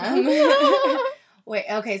 Wait,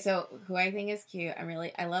 okay, so who I think is cute,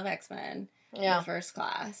 I love X-Men. Yeah. The First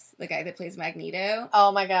Class. The guy that plays Magneto.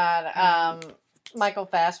 Oh my god. Michael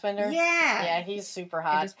Fassbender. Yeah. Yeah, he's super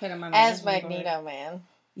I hot. just put him on my As vision board. Magneto, man.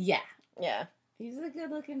 Yeah. Yeah. He's a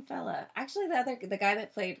good looking fella. Actually, the guy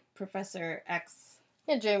that played Professor X,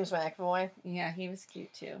 Yeah, James McAvoy. yeah, he was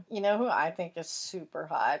cute too. You know who I think is super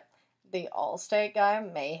hot? The Allstate guy,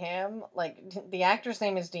 Mayhem. Like, the actor's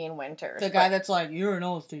name is Dean Winters. The guy that's like, you're an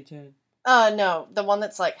Allstate fan. No, the one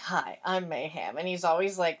that's like, hi, I'm Mayhem. And he's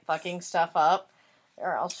always, like, fucking stuff up.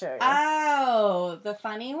 Or I'll show you. Oh, the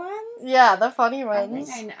funny ones? Yeah, the funny I ones.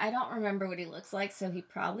 think I don't remember what he looks like, so he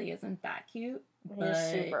probably isn't that cute. He's But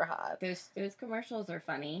super hot. those commercials are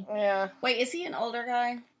funny. Yeah, Wait, is he an older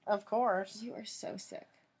guy? of course. You are so sick.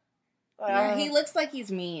 Yeah, he looks like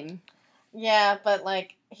he's mean. Yeah, but,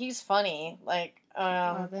 like, he's funny. Like,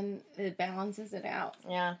 Well, then it balances it out.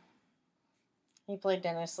 yeah. He played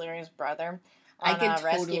Dennis Leary's brother. I on, can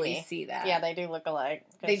Rescue totally Me. see that. Yeah, they do look alike.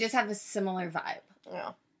 'Cause- They just have a similar vibe.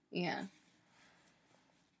 Yeah. Yeah.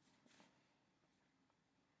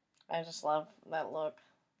 I just love that look.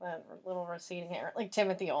 That little receding hair. Like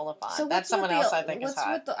Timothy Oliphant. So That's someone else I think is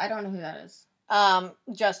hot. I don't know who that is.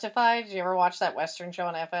 Justified. Did you ever watch that Western show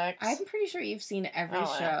on FX? I'm pretty sure you've seen every Oh,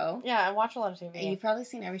 yeah. show. Yeah, I watch a lot of TV. You've probably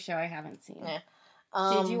seen every show I haven't seen. Yeah.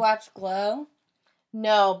 Did you watch Glow?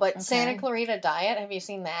 No, but Okay. Santa Clarita Diet. Have you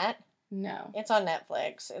seen that? No. It's on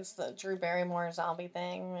Netflix. It's the Drew Barrymore zombie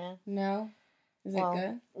thing. Yeah. No? Is Well, it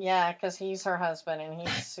good? Yeah, because he's her husband and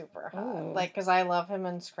he's super hot. Ooh. Like, because I love him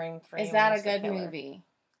in Scream 3. Is that when a he's the good killer. movie?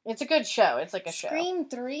 It's a good show. It's like a show. Scream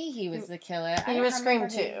 3, he was the killer. I He don't was Scream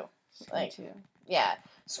remember 2. Scream Like, 2. yeah.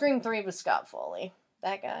 Scream 3 was Scott Foley.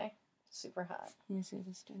 That guy. Super hot. Let me see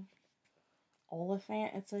this dude.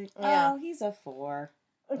 Oliphant? It's like, Yeah. oh, he's a 4.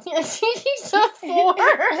 He's a 4.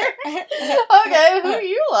 Okay, who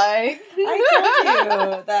you like? I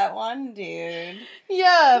told you, that one dude.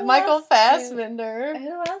 Yeah, Who Michael else Fassbender. Who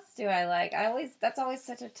else do I like? That's always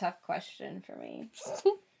such a tough question for me.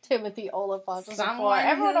 Timothy Oliphant was a 4. Someone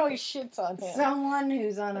Everyone who- always shits on him. Someone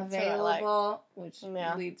who's who I like. unavailable, which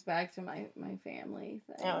Yeah. leads back to my family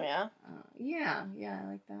thing. Oh, yeah? Yeah, I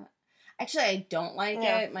like that. Actually, I don't like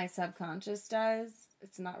Yeah. it. My subconscious does.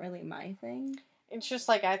 It's not really my thing. It's just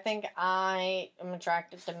like, I think I am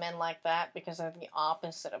attracted to men like that because they're the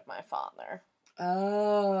opposite of my father.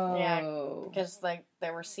 Oh. Yeah, because, like,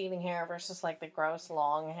 their receding hair versus, like, the gross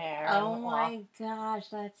long hair. Oh and, my gosh,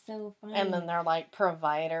 that's so funny. And then they're, like,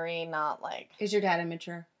 providery, not, like... Is your dad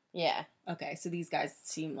immature? Yeah. Okay, so these guys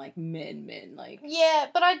seem like men, like... Yeah,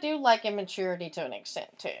 but I do like immaturity to an extent,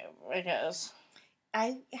 too, because...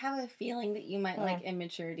 I have a feeling that you might Mm. like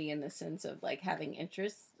immaturity in the sense of, like, having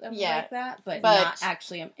interests of Yeah, like that, but but- not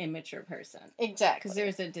actually an immature person. Exactly. Because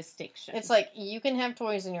there's a distinction. It's like, you can have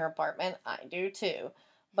toys in your apartment, I do, too,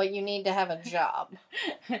 but you need to have a job.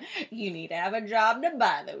 you need to have a job to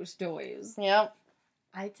buy those toys. Yep.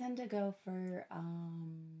 I tend to go for,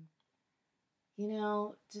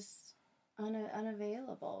 just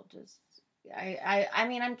unavailable. Just I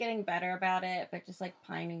mean, I'm getting better about it, but just like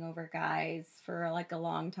pining over guys for like a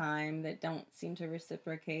long time that don't seem to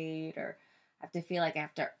reciprocate or have to feel like I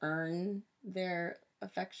have to earn their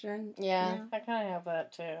affection. Yeah, you know? I kind of have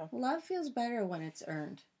that too. Love feels better when it's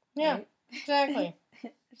earned. Yeah, right? exactly.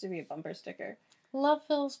 It should be a bumper sticker. Love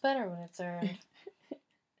feels better when it's earned.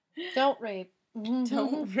 Don't rape.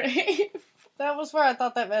 Don't rape. That was where I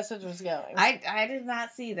thought that message was going. I did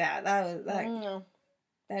not see that. No.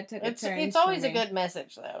 That took a turn. It's always a good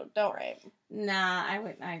message though. Don't rape. Nah,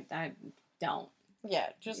 I don't. Yeah,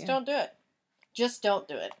 just don't do it. Just don't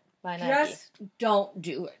do it. By Nike. Just don't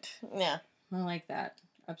do it. Yeah. I like that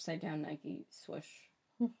upside down Nike swoosh.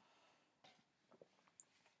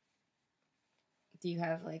 Do you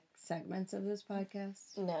have like segments of this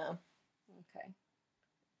podcast? No. Okay.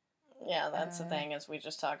 Yeah, that's the thing is we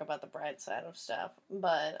just talk about the bright side of stuff,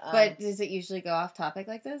 but does it usually go off topic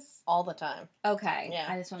like this? all the time. Okay. Yeah.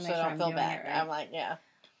 I just want to so make sure don't I'm feel doing bad. it right. I'm like, yeah.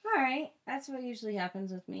 All right, that's what usually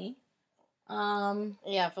happens with me.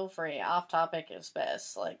 Yeah, feel free. Off topic is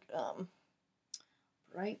best. Like,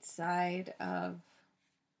 Right side of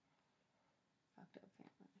fucked up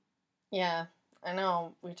family. yeah, I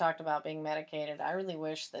know we talked about being medicated. I really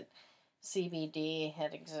wish that CBD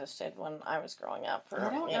had existed when I was growing up for, I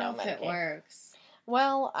don't know if it medication. works.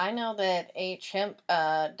 Well, I know that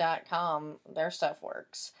hemp.com, their stuff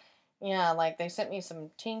works. Yeah, like they sent me some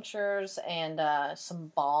tinctures and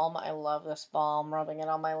some balm. I love this balm, rubbing it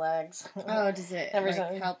on my legs. Oh, does it Every like,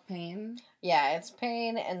 time- help pain? Yeah, it's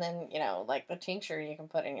pain, and then, like the tincture you can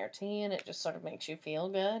put in your tea, and it just sort of makes you feel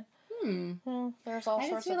good. There's all I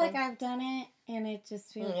sorts just feel of like things. I've done it, and it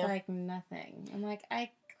just feels Yeah. like nothing. I'm like, I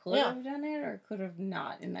could Yeah. have done it or could have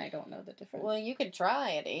not, and I don't know the difference. Well, you could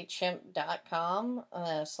try at hemp.com /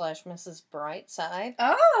 Mrs. Brightside.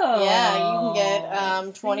 Oh! Yeah, you can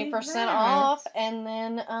get see 20% that? off, and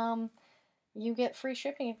then you get free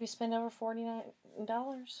shipping if you spend over $49.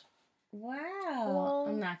 Wow. Well-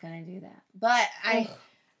 I'm not going to do that. But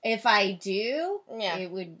if I do, Yeah,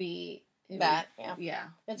 it would be... yeah. Yeah.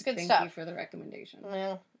 It's good Thank stuff. you for the recommendation.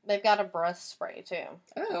 Yeah, they've got a breath spray too.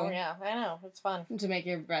 Oh. Yeah, I know, it's fun. To make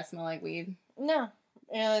your breath smell like weed. No,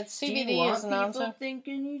 yeah, it's Do you CBD want is people nonsense.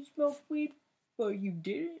 thinking you smoke weed, but you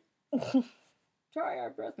didn't? Try our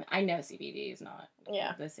breath. I know CBD is not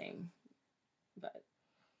Yeah, the same, but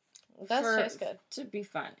it does taste good. To be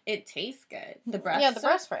fun, it tastes good. The breath. Yeah, the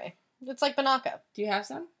stuff? breath spray. It's like Banaka. Do you have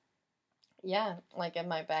some? Yeah, like in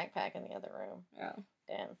my backpack in the other room. Oh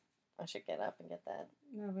Damn, I should get up and get that.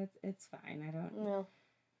 no, but it's fine. I don't. No,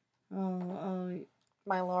 Oh,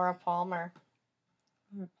 my Laura Palmer.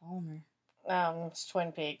 Laura Palmer. It's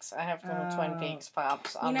Twin Peaks. I have little Twin Oh. Peaks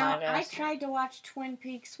pops You on know, my I desk. tried to watch Twin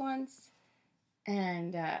Peaks once,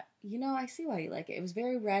 and I see why you like it. It was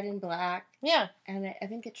very red and black, Yeah, and I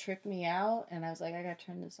think it tripped me out. And I was like, I gotta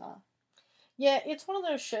turn this off. yeah. It's one of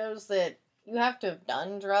those shows that you have to have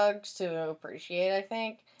done drugs to appreciate. I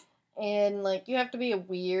think, and like you have to be a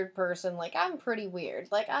weird person. Like I'm pretty weird.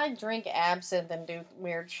 Like I drink absinthe and do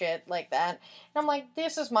weird shit like that. And I'm like,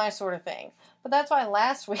 this is my sort of thing. But that's why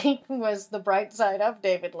last week was the bright side of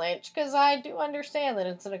David Lynch, because I do understand that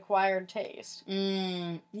it's an acquired taste.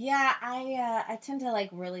 Yeah, I tend to like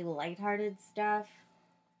really lighthearted stuff,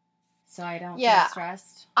 so I don't Yeah. get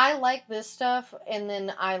stressed. I like this stuff, and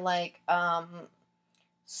then I like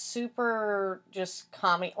super just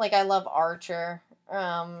comedy. Like I love Archer. Like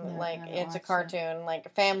I haven't it's a watched cartoon, like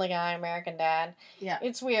Family Guy, American Dad. Yeah.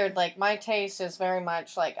 It's weird. Like my taste is very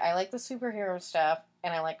much like I like the superhero stuff,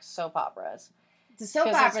 and I like soap operas. The soap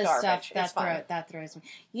 'Cause it's opera garbage. stuff It's fine. that throws me.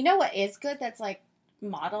 You know what is good? That's like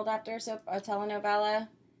modeled after a telenovela.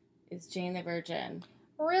 Is Jane the Virgin.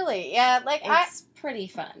 Really? Yeah. Like It's pretty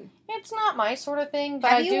fun. it's not my sort of thing,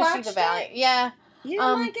 but Have I you do see watched the value. it? Yeah. You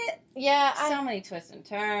don't Um, like it? Yeah. So many twists and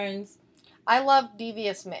turns. I love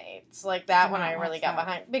Devious Maids. Like that Did one not I really watch got that.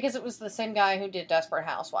 behind because it was the same guy who did Desperate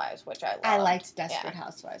Housewives, which I loved. I liked Desperate Yeah.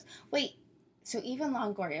 Housewives. Wait, so even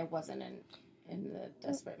Longoria wasn't in the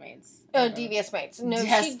Desperate Maids? Oh, Or- Devious Maids. No,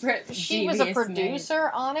 Desperate she was a Devious producer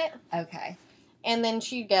on it, Okay. and then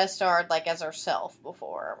she guest starred like as herself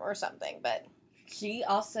before or something. But She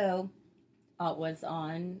also was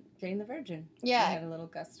on Jane the Virgin. Yeah. She had a little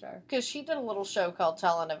guest star. because she did a little show called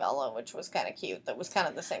Telenovela, which was kind of cute. That was kind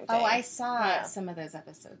of the same thing. Oh, I saw Yeah. some of those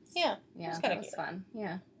episodes. Yeah, Yeah, was that kinda was cute. fun.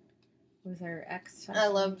 Yeah. With her ex. I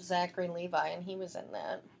loved Zachary Levi, and he was in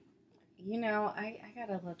that. You know, I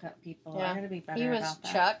gotta look up people. Yeah. I gotta be better He was about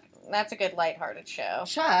that. Chuck. That's a good lighthearted show.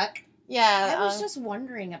 Chuck? Yeah, I was just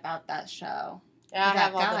wondering about that show. Yeah, I that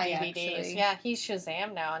have all guy, the DVDs. actually. Yeah, he's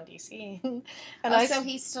Shazam now on DC. So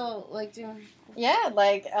he's still, like, doing... Yeah,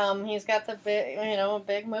 like, he's got the big,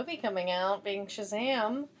 big movie coming out, being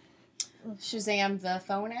Shazam. Shazam, the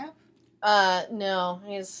phone app? No,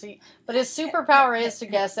 but his superpower is to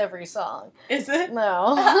guess every song. Is it?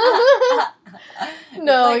 No.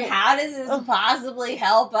 No. Like, how does this possibly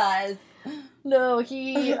help us? No,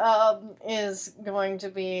 he is going to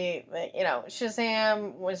be,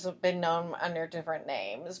 Shazam was been known under different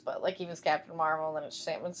names, but like he was Captain Marvel and it's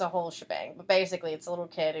Shazam. It's a whole shebang. But basically, it's a little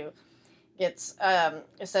kid who gets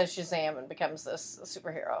it says Shazam and becomes this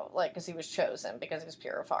superhero, like because he was chosen because he was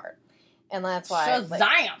pure of heart. And that's why, Shazam!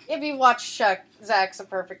 Like, if you watch Chuck, Zach's a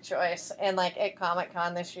perfect choice. And, like, at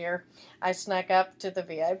Comic-Con this year, I snuck up to the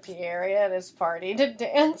VIP area at his party to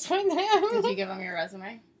dance with him. Did you give him your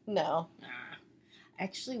resume? No.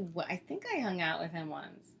 Actually, I think I hung out with him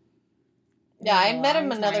once. Yeah, I met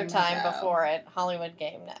him another time before at Hollywood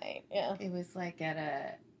Game Night. Yeah. It was, like,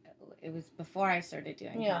 it was before I started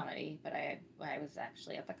doing comedy, but I was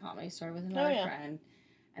actually at the Comedy Store with another friend.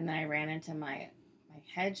 And then I ran into my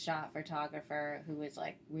headshot photographer who was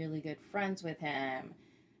like really good friends with him,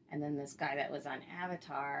 and then this guy that was on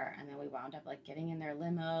Avatar, and then we wound up like getting in their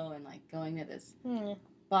limo and like going to this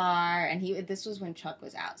bar, and this was when Chuck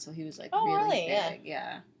was out, so he was like really big.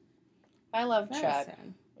 Yeah. I love Chuck.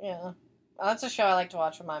 Yeah. Oh, that's a show I like to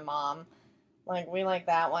watch with my mom. Like we like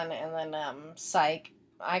that one, and then Psych.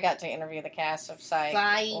 I got to interview the cast of Psych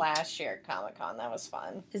last year at Comic-Con. That was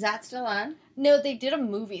fun. Is that still on? No, they did a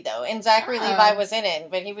movie, though, and Zachary Levi was in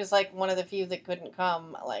it, but he was, like, one of the few that couldn't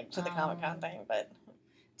come, like, to the Comic-Con thing, but...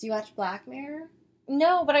 Do you watch Black Mirror?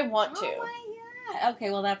 No, but I want to. Oh, my God.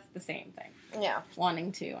 Okay, well, that's the same thing. Yeah.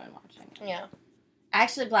 Wanting to and watching. Yeah.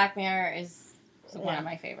 Actually, Black Mirror is one of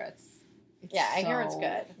my favorites. I hear it's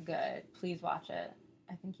good. Good. Please watch it.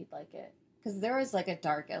 I think you'd like it. Because there is, like, a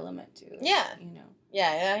dark element to it. Yeah. You know.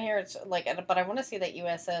 Yeah, I hear it's, like, but I want to see that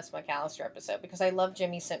USS McAllister episode, because I love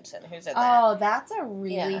Jimmy Simpson, who's in that. Oh, that's a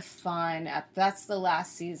really fun, that's the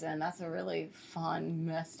last season. That's a really fun,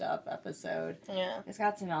 messed up episode. Yeah. It's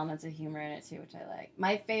got some elements of humor in it, too, which I like.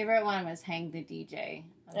 My favorite one was Hang the DJ.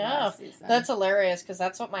 Last season. That's hilarious, because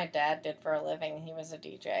that's what my dad did for a living. He was a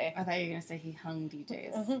DJ. I thought you were going to say he hung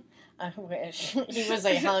DJs. Mm-hmm. I wish. He was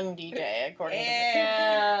a hung DJ, according to me.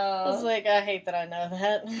 I was like, I hate that I know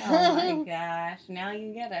that. Oh my gosh. Now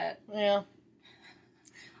you get it. Yeah.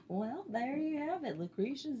 Well, there you have it.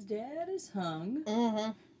 Lucretia's dad is hung.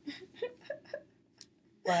 Mm-hmm.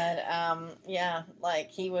 But, yeah,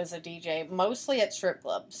 like, he was a DJ, mostly at strip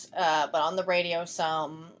clubs, but on the radio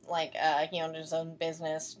some, like, he owned his own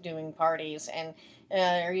business doing parties, and,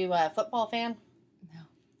 are you a football fan? No.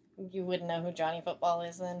 You wouldn't know who Johnny Football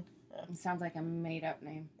is, then? It sounds like a made-up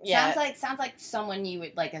name. Yeah. Sounds like someone you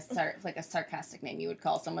would, like a sarcastic name you would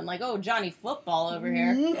call someone, like, oh, Johnny Football over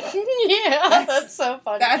here. Yeah, that's so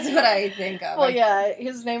funny. That's what I think of. Well, yeah,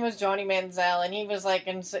 his name was Johnny Manziel, and he was like,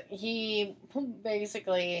 he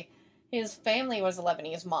basically, his family was the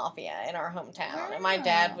Lebanese mafia in our hometown, and my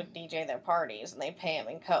dad would DJ their parties, and they pay him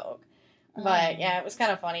in coke. But, yeah, it was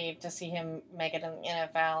kind of funny to see him make it in the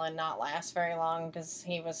NFL and not last very long, because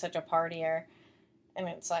he was such a partier. And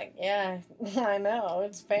it's like, yeah, I know,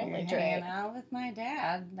 it's family trait. Hanging out with my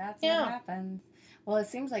dad. That's what happens. Well, it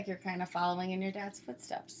seems like you're kind of following in your dad's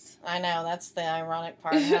footsteps. I know, that's the ironic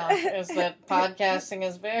part now, is that podcasting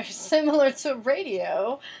is very similar to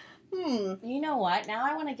radio. You know what? Now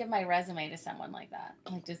I want to give my resume to someone like that.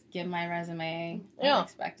 Like, just give my resume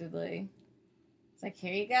unexpectedly. It's like,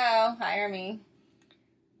 here you go, hire me.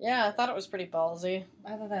 Yeah, I thought it was pretty ballsy.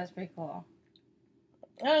 I thought that was pretty cool.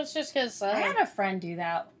 No, it's just because... I had a friend do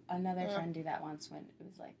that, friend do that once when it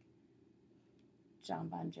was like John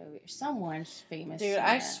Bon Jovi or someone famous. Dude,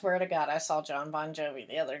 I swear to God, I saw John Bon Jovi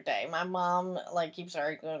the other day. My mom, like, keeps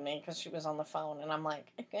arguing with me because she was on the phone, and I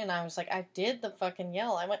was like, I did the fucking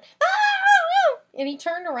yell. I went, ah! And he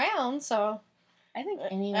turned around, so... I think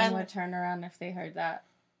anyone would turn around if they heard that.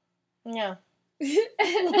 Yeah.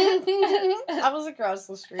 I was across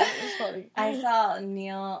the street. It was funny. I saw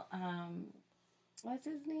Neil, what's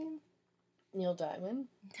his name? Neil Diamond?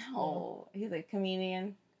 No. He's a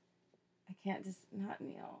comedian. Not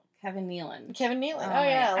Neil. Kevin Nealon. Kevin Nealon. Oh,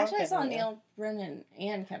 yeah. Actually, I saw Neil Brennan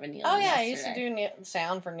and Kevin Nealon. Oh, yeah. Yesterday. I used to do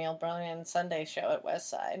sound for Neil Brennan's Sunday show at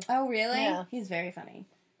Westside. Oh, really? Yeah. He's very funny.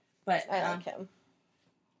 But I like him.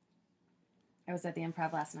 I was at the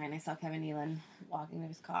Improv last night and I saw Kevin Nealon walking to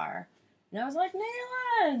his car. And I was like,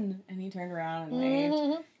 Nealon! And he turned around and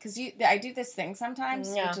waved. Because I do this thing sometimes,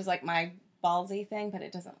 which is like my ballsy thing, but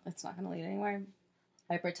it's not going to lead anywhere.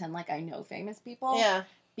 I pretend like I know famous people. Yeah.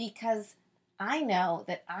 Because I know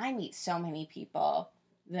that I meet so many people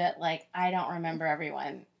that, like, I don't remember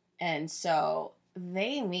everyone. And so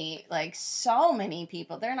they meet, like, so many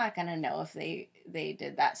people. They're not going to know if they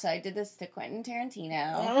did that. So I did this to Quentin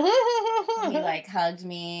Tarantino. He, like, hugged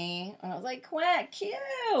me. And I was like, Quint,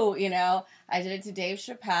 cute. You know, I did it to Dave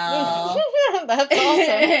Chappelle. That's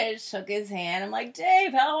awesome. Shook his hand. I'm like,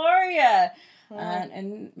 Dave, how are you?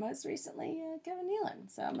 And most recently, Kevin Nealon.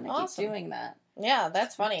 So I'm going to keep doing that. Yeah,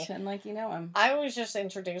 that's funny. Pretend like you know him. I always just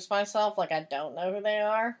introduce myself like I don't know who they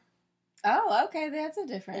are. Oh, okay. That's a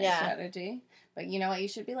different strategy. But you know what? You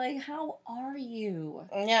should be like, how are you?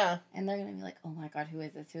 Yeah. And they're going to be like, oh my God, who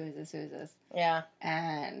is this? Who is this? Who is this? Yeah.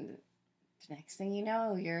 And next thing you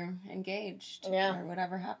know, you're engaged. Yeah. Or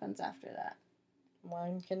whatever happens after that.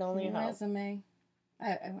 One can only hope. Resume.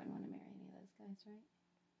 I wouldn't want to marry any of those guys, right?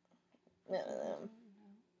 None of them.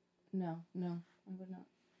 No, I would not.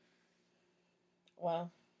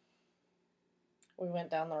 Well, we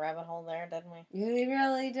went down the rabbit hole there, didn't we? We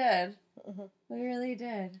really did. Mm-hmm. We really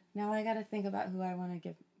did. Now I got to think about who I want to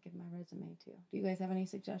give my resume to. Do you guys have any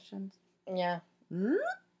suggestions? Yeah.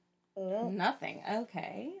 Mm-hmm. Nothing.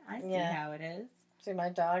 Okay. I see how it is. See my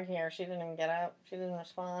dog here. She didn't even get up. She didn't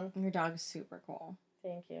respond. Your dog is super cool.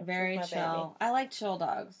 Thank you. Very chill. Baby. I like chill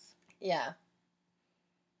dogs. Yeah.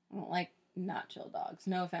 I don't like not chill dogs.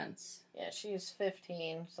 No offense. Yeah, she's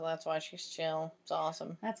 15, so that's why she's chill. It's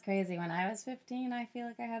awesome. That's crazy. When I was 15, I feel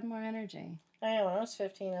like I had more energy. I know. When I was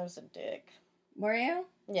 15, I was a dick. Were you?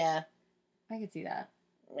 Yeah. I could see that.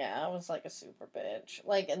 Yeah, I was like a super bitch.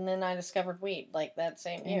 Like, and then I discovered weed, like, that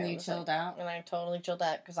same year. And you chilled out? And I totally chilled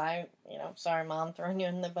out, because I, sorry, Mom, throwing you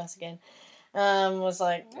in the bus again, was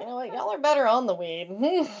like, you know what, y'all are better on the weed.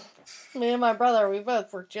 Me and my brother, we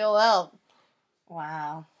both were chill out.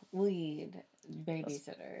 Wow. Weed.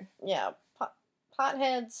 Babysitter. Yeah.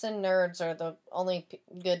 Potheads and nerds are the only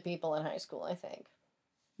good people in high school, I think.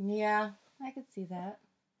 Yeah, I could see that.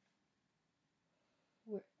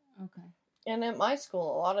 Okay. And at my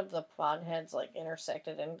school, a lot of the potheads, like,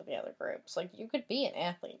 intersected into the other groups. Like, you could be an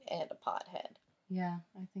athlete and a pothead. Yeah,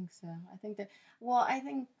 I think so. I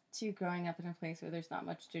think, too, growing up in a place where there's not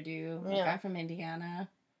much to do. Like, I'm from Indiana,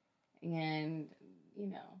 and,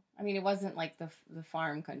 I mean, it wasn't like the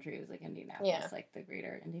farm country. It was like Indianapolis, like the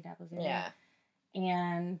greater Indianapolis area. Yeah.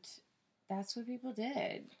 And that's what people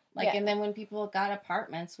did. Like, and then when people got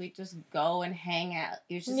apartments, we'd just go and hang out.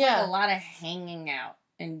 It was just like a lot of hanging out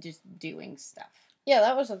and just doing stuff. Yeah,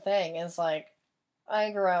 that was the thing. Is like,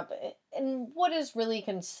 I grew up in what is really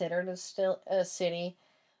considered a city.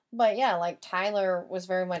 But yeah, like Tyler was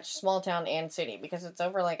very much small town and city because it's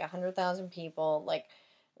over like 100,000 people. Like,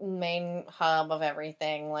 main hub of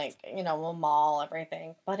everything, like, a mall,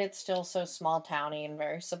 everything, but it's still so small towny and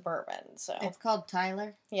very suburban. So it's called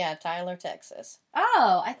Tyler? Yeah, Tyler, Texas.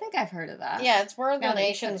 Oh, I think I've heard of that. Yeah, it's where the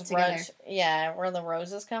nation's where the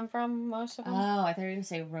roses come from, most of them. Oh, I thought you were going to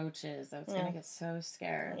say roaches. I was going to get so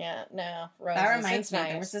scared. Yeah, no, roses. That reminds me,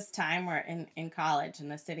 there was this time where in college, in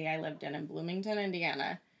the city I lived in Bloomington,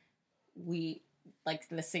 Indiana, like,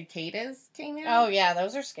 the cicadas came out. Oh, yeah,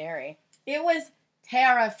 those are scary. It was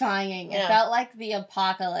terrifying. It felt like the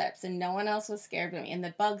apocalypse, and no one else was scared of me. And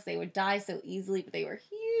the bugs, they would die so easily, but they were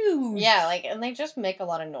huge. Yeah, like, and they just make a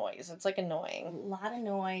lot of noise. It's, like, annoying. A lot of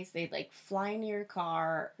noise. They'd, like, fly into your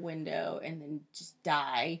car window and then just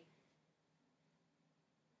die.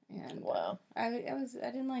 And wow. I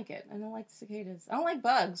didn't like it. I don't like cicadas. I don't like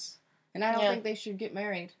bugs. And I don't think they should get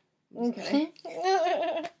married. I'm just kidding.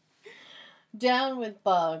 Down with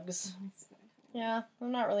bugs. Yeah,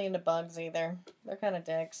 I'm not really into bugs either. They're kind of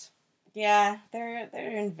dicks. Yeah, they're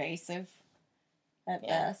invasive at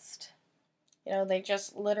best. They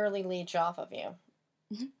just literally leech off of you.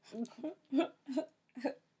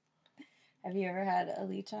 Have you ever had a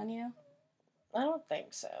leech on you? I don't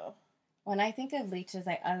think so. When I think of leeches,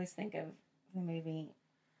 I always think of the movie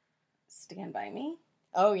Stand By Me.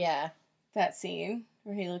 Oh, yeah. That scene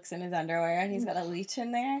where he looks in his underwear and he's got a leech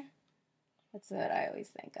in there. That's what I always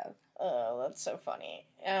think of. Oh, that's so funny.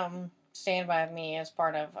 Stand By Me is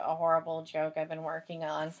part of a horrible joke I've been working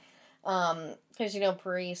on. Because,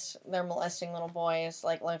 police, they're molesting little boys,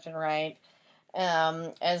 like, left and right,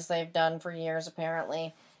 as they've done for years,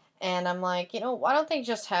 apparently. And I'm like, why don't they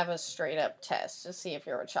just have a straight-up test to see if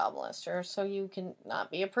you're a child molester so you can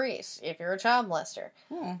not be a priest if you're a child molester?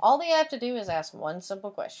 All they have to do is ask one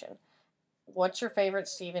simple question. What's your favorite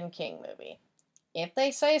Stephen King movie? If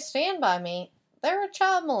they say Stand By Me, they're a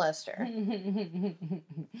child molester.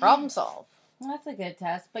 Problem solved. Well, that's a good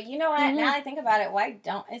test. But you know what? Mm-hmm. Now I think about it,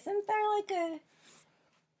 isn't there like a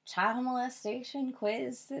child molestation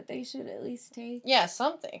quiz that they should at least take? Yeah,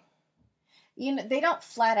 something. They don't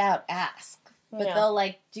flat out ask But Yeah. they'll,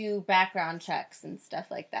 like, do background checks and stuff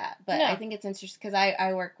like that. But Yeah. I think it's interesting because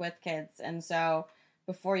I work with kids. And so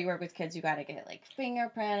before you work with kids, you got to get, like,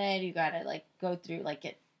 fingerprinted. You got to, like, go through, like,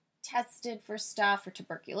 get tested for stuff, for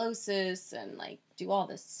tuberculosis, and, like, do all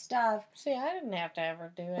this stuff. See, I didn't have to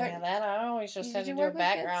ever do any But- of that. I always just Did had to you do a work with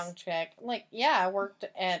background check. Like, yeah, I worked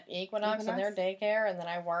at Equinox in their Equinox? daycare, and then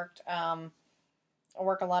I work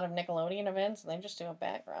a lot of Nickelodeon events, and they just do a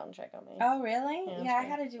background check on me. Oh, really? Yeah, Yeah, I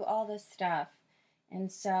that's had to do all this stuff.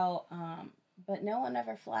 And so, but no one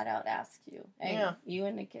ever flat out asks you, hey, Yeah. you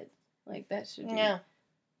and the kids. Like, that should be, Yeah,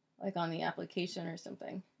 like, on the application or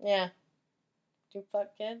something. yeah. Do you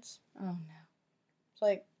fuck kids? Oh, no. It's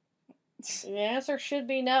like, the answer should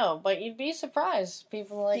be no, but you'd be surprised.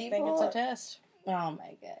 People, like, think it's a People- test. Oh,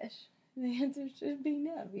 my gosh. The answer should be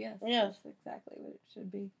no. Yes. Yeah. That's exactly what it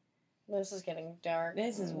should be. This is getting dark.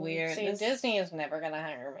 This is weird. See, This- Disney is never going to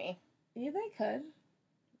hire me. Yeah, they could.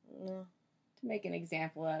 No. To make an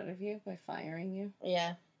example out of you by firing you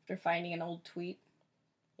Yeah. after finding an old tweet.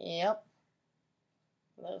 Yep.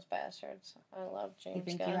 Those bastards. I love James You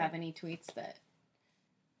think Gunn. you have any tweets that...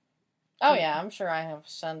 Oh, yeah, I'm sure I have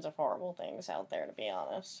tons of horrible things out there, to be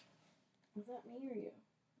honest. Is that me or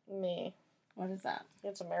you? Me. What is that?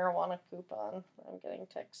 It's a marijuana coupon. I'm getting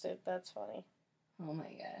texted. That's funny. Oh, my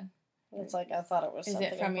God. It's like I thought it was Is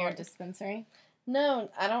something it from your important. dispensary?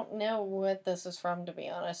 No, I don't know what this is from, to be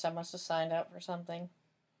honest. I must have signed up for something.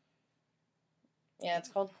 Yeah, it's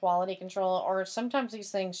called Quality Control, or sometimes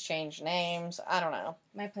these things change names. I don't know.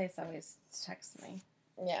 My place always texts me.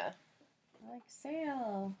 Yeah. Like,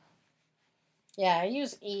 sale. Yeah, I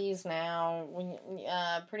use Ease now.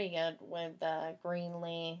 Pretty good with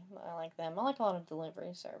Greenlee. I like them. I like a lot of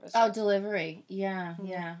delivery services. Oh, delivery. Yeah, Mhm.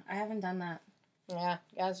 yeah. I haven't done that. Yeah,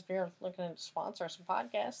 guys, if you're looking to sponsor some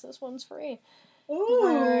podcasts, this one's free. Ooh.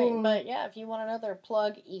 Alright, but yeah, if you want another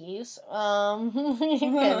plug Ease,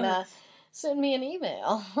 you can send me an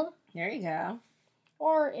email. There you go.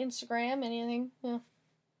 Or Instagram, anything. Yeah.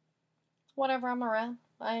 Whatever, I'm around.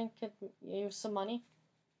 I could use some money.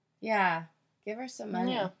 Yeah. Give her some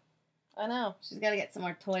money. Yeah, I know. She's got to get some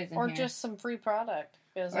more toys in Or here. just some free product,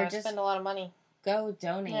 because Or I just- spend a lot of money. go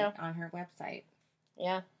donate Yeah. on her website.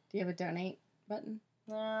 Yeah, Do you have a donate button?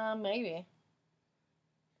 maybe.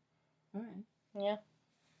 All right. Yeah.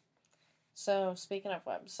 So, speaking of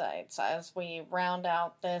websites, as we round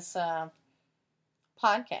out this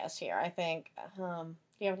podcast here, I think, do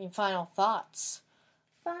you have any final thoughts?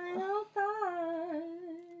 Final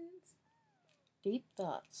thoughts. Deep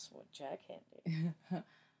thoughts with Jack Handy.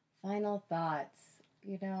 Final thoughts.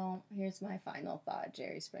 You know, here's my final thought,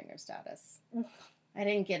 Jerry Springer status. I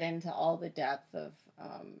didn't get into all the depth of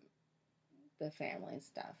the family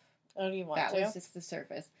stuff. Oh, do you want That to? was just the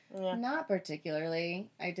surface. Yeah. Not particularly.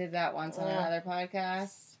 I did that once on Yeah. another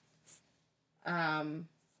podcast.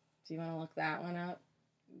 Do you want to look that one up?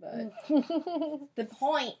 But the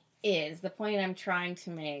point I'm trying to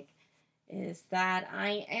make is that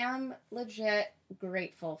I am legit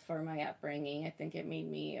grateful for my upbringing. I think it made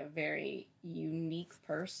me a very unique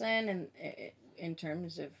person in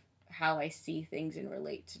terms of how I see things and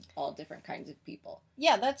relate to all different kinds of people.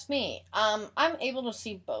 Yeah, that's me. I'm able to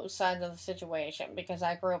see both sides of the situation because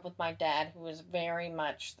I grew up with my dad, who was very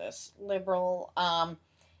much this liberal,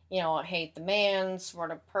 hate the man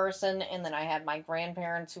sort of person, and then I had my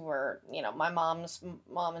grandparents who were, my mom's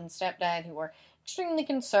mom and stepdad, who were extremely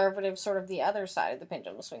conservative, sort of the other side of the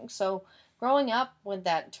pendulum swing. So growing up with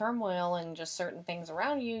that turmoil and just certain things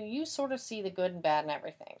around you, you sort of see the good and bad in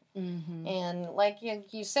everything. Mm-hmm. And like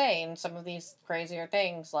you say, in some of these crazier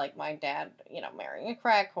things, like my dad, marrying a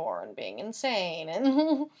crack whore and being insane.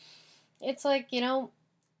 And it's like,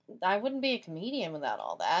 I wouldn't be a comedian without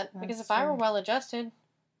all that. Because That's if I were true. well adjusted,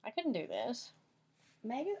 I couldn't do this.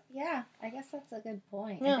 Maybe, yeah, I guess that's a good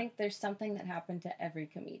point. Yeah. I think there's something that happened to every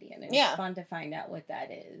comedian, and Yeah. it's fun to find out what that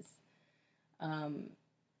is.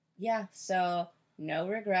 Yeah, so no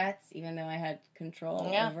regrets, even though I had control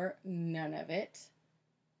Yeah. over none of it.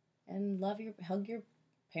 And hug your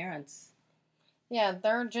parents. Yeah,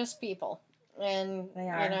 they're just people. And, They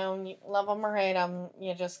are. you love them or hate them,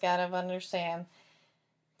 you just gotta understand.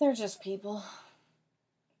 They're just people.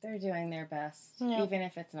 They're doing their best, Yeah. even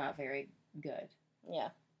if it's not very good Yeah,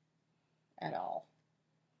 at all.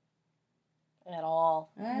 at all.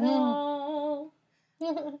 At all.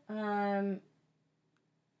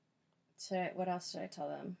 What else should I tell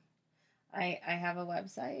them? I have a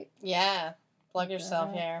website. Yeah, plug yourself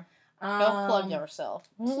Okay. here. Go plug yourself.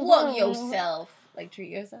 Plug yourself. Like, treat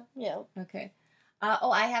yourself. Yeah. Okay.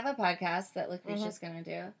 I have a podcast that Lucretia's going to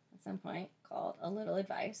do at some point called A Little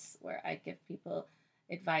Advice, where I give people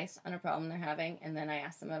advice on a problem they're having, and then I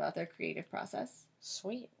ask them about their creative process.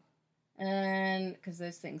 Sweet. And because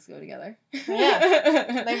those things go together.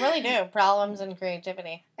 Yeah, they really do. Problems and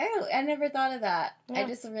creativity. Oh, I never thought of that. Yeah. I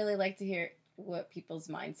just really like to hear what people's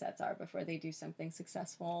mindsets are before they do something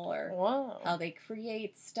successful, or Whoa. how they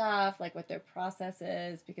create stuff, like what their process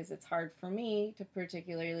is, because it's hard for me to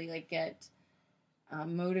particularly like get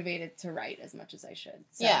motivated to write as much as I should.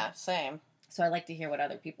 So, Yeah, same. So I like to hear what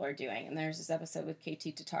other people are doing. And there's this episode with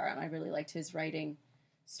KT Tatara, and I really liked his writing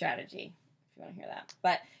strategy, if you want to hear that.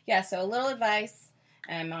 But yeah, so a little advice.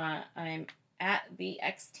 I'm at the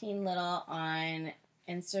XTeen Little on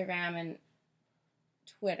Instagram and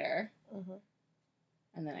Twitter. Mm-hmm.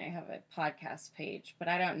 And then I have a podcast page, but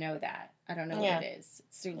I don't know that. I don't know Yeah. what it is.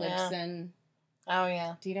 It's through Yeah. Libsyn. Oh,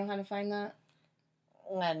 yeah. Do you know how to find that?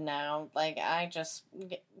 No, like, I just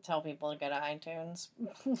tell people to go to iTunes.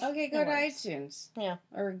 Okay, go It to works. iTunes. Yeah.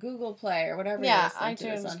 Or Google Play or whatever. Yeah, you're listening to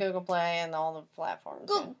this iTunes, on. Google Play, and all the platforms.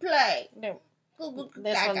 Google Play. No, Google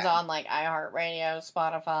this one's on, like, iHeartRadio,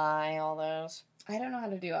 Spotify, all those. I don't know how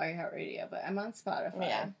to do iHeartRadio, but I'm on Spotify.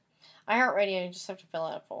 Yeah. iHeartRadio, you just have to fill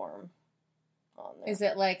out a form on there. Is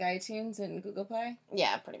it like iTunes and Google Play?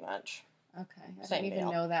 Yeah, pretty much. Okay. I Same didn't even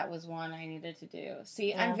deal. know that was one I needed to do. See,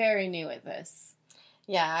 Yeah. I'm very new at this.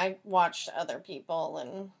 Yeah, I watched other people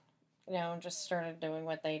and, just started doing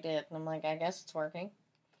what they did. And I'm like, I guess it's working.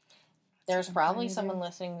 There's I'm probably trying to someone do.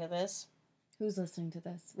 listening to this. Who's listening to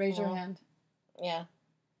this? Raise your Well, hand. Yeah.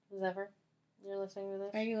 Is ever? You're listening to this?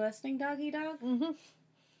 Are you listening, doggy dog? Mm-hmm.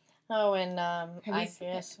 Oh, and I you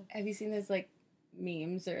guess. Have you seen those like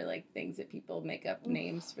memes or like things that people make up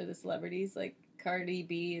names for the celebrities? Like Cardi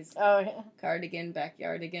B is Oh, yeah. Cardigan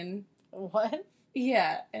Backyardigan. What?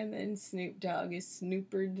 Yeah, and then Snoop Dogg is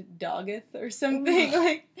Snooperd Doggeth or something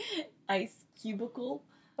like Ice Cubicle.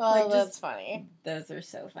 Oh, Like, that's just- funny. Those are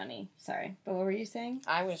so funny. Sorry, but what were you saying?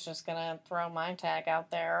 I was just gonna throw my tag out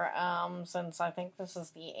there, since I think this is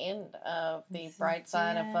the end of the This is Bright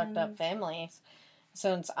Side the of Fucked Up end. Families.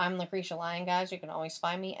 Since I'm Lucretia Lyon, guys, you can always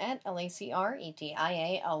find me at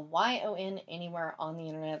LACRETIALYON anywhere on the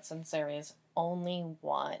internet, since there is only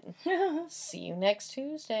one. See you next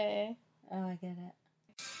Tuesday. Oh, I get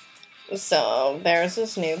it. So, there's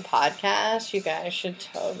this new podcast you guys should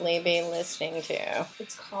totally be listening to.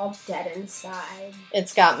 It's called Dead Inside.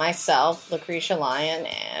 It's got myself, Lucretia Lyon,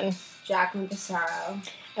 and Jacqueline Pissarro.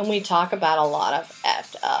 we talk about a lot of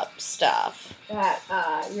effed up stuff. That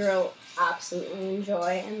you'll absolutely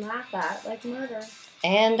enjoy and laugh at, like murder.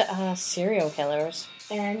 And serial killers.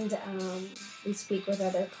 And we speak with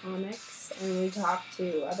other comics, and we talk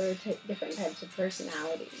to other different types of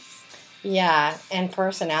personalities Yeah, and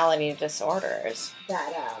personality disorders.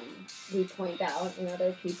 that we point out in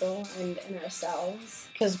other people and in ourselves.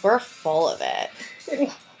 Because we're full of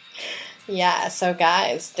it. Yeah, so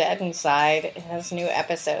guys, Dead Inside has new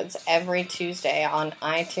episodes every Tuesday on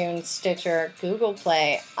iTunes, Stitcher, Google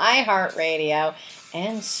Play, iHeartRadio,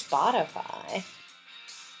 and Spotify.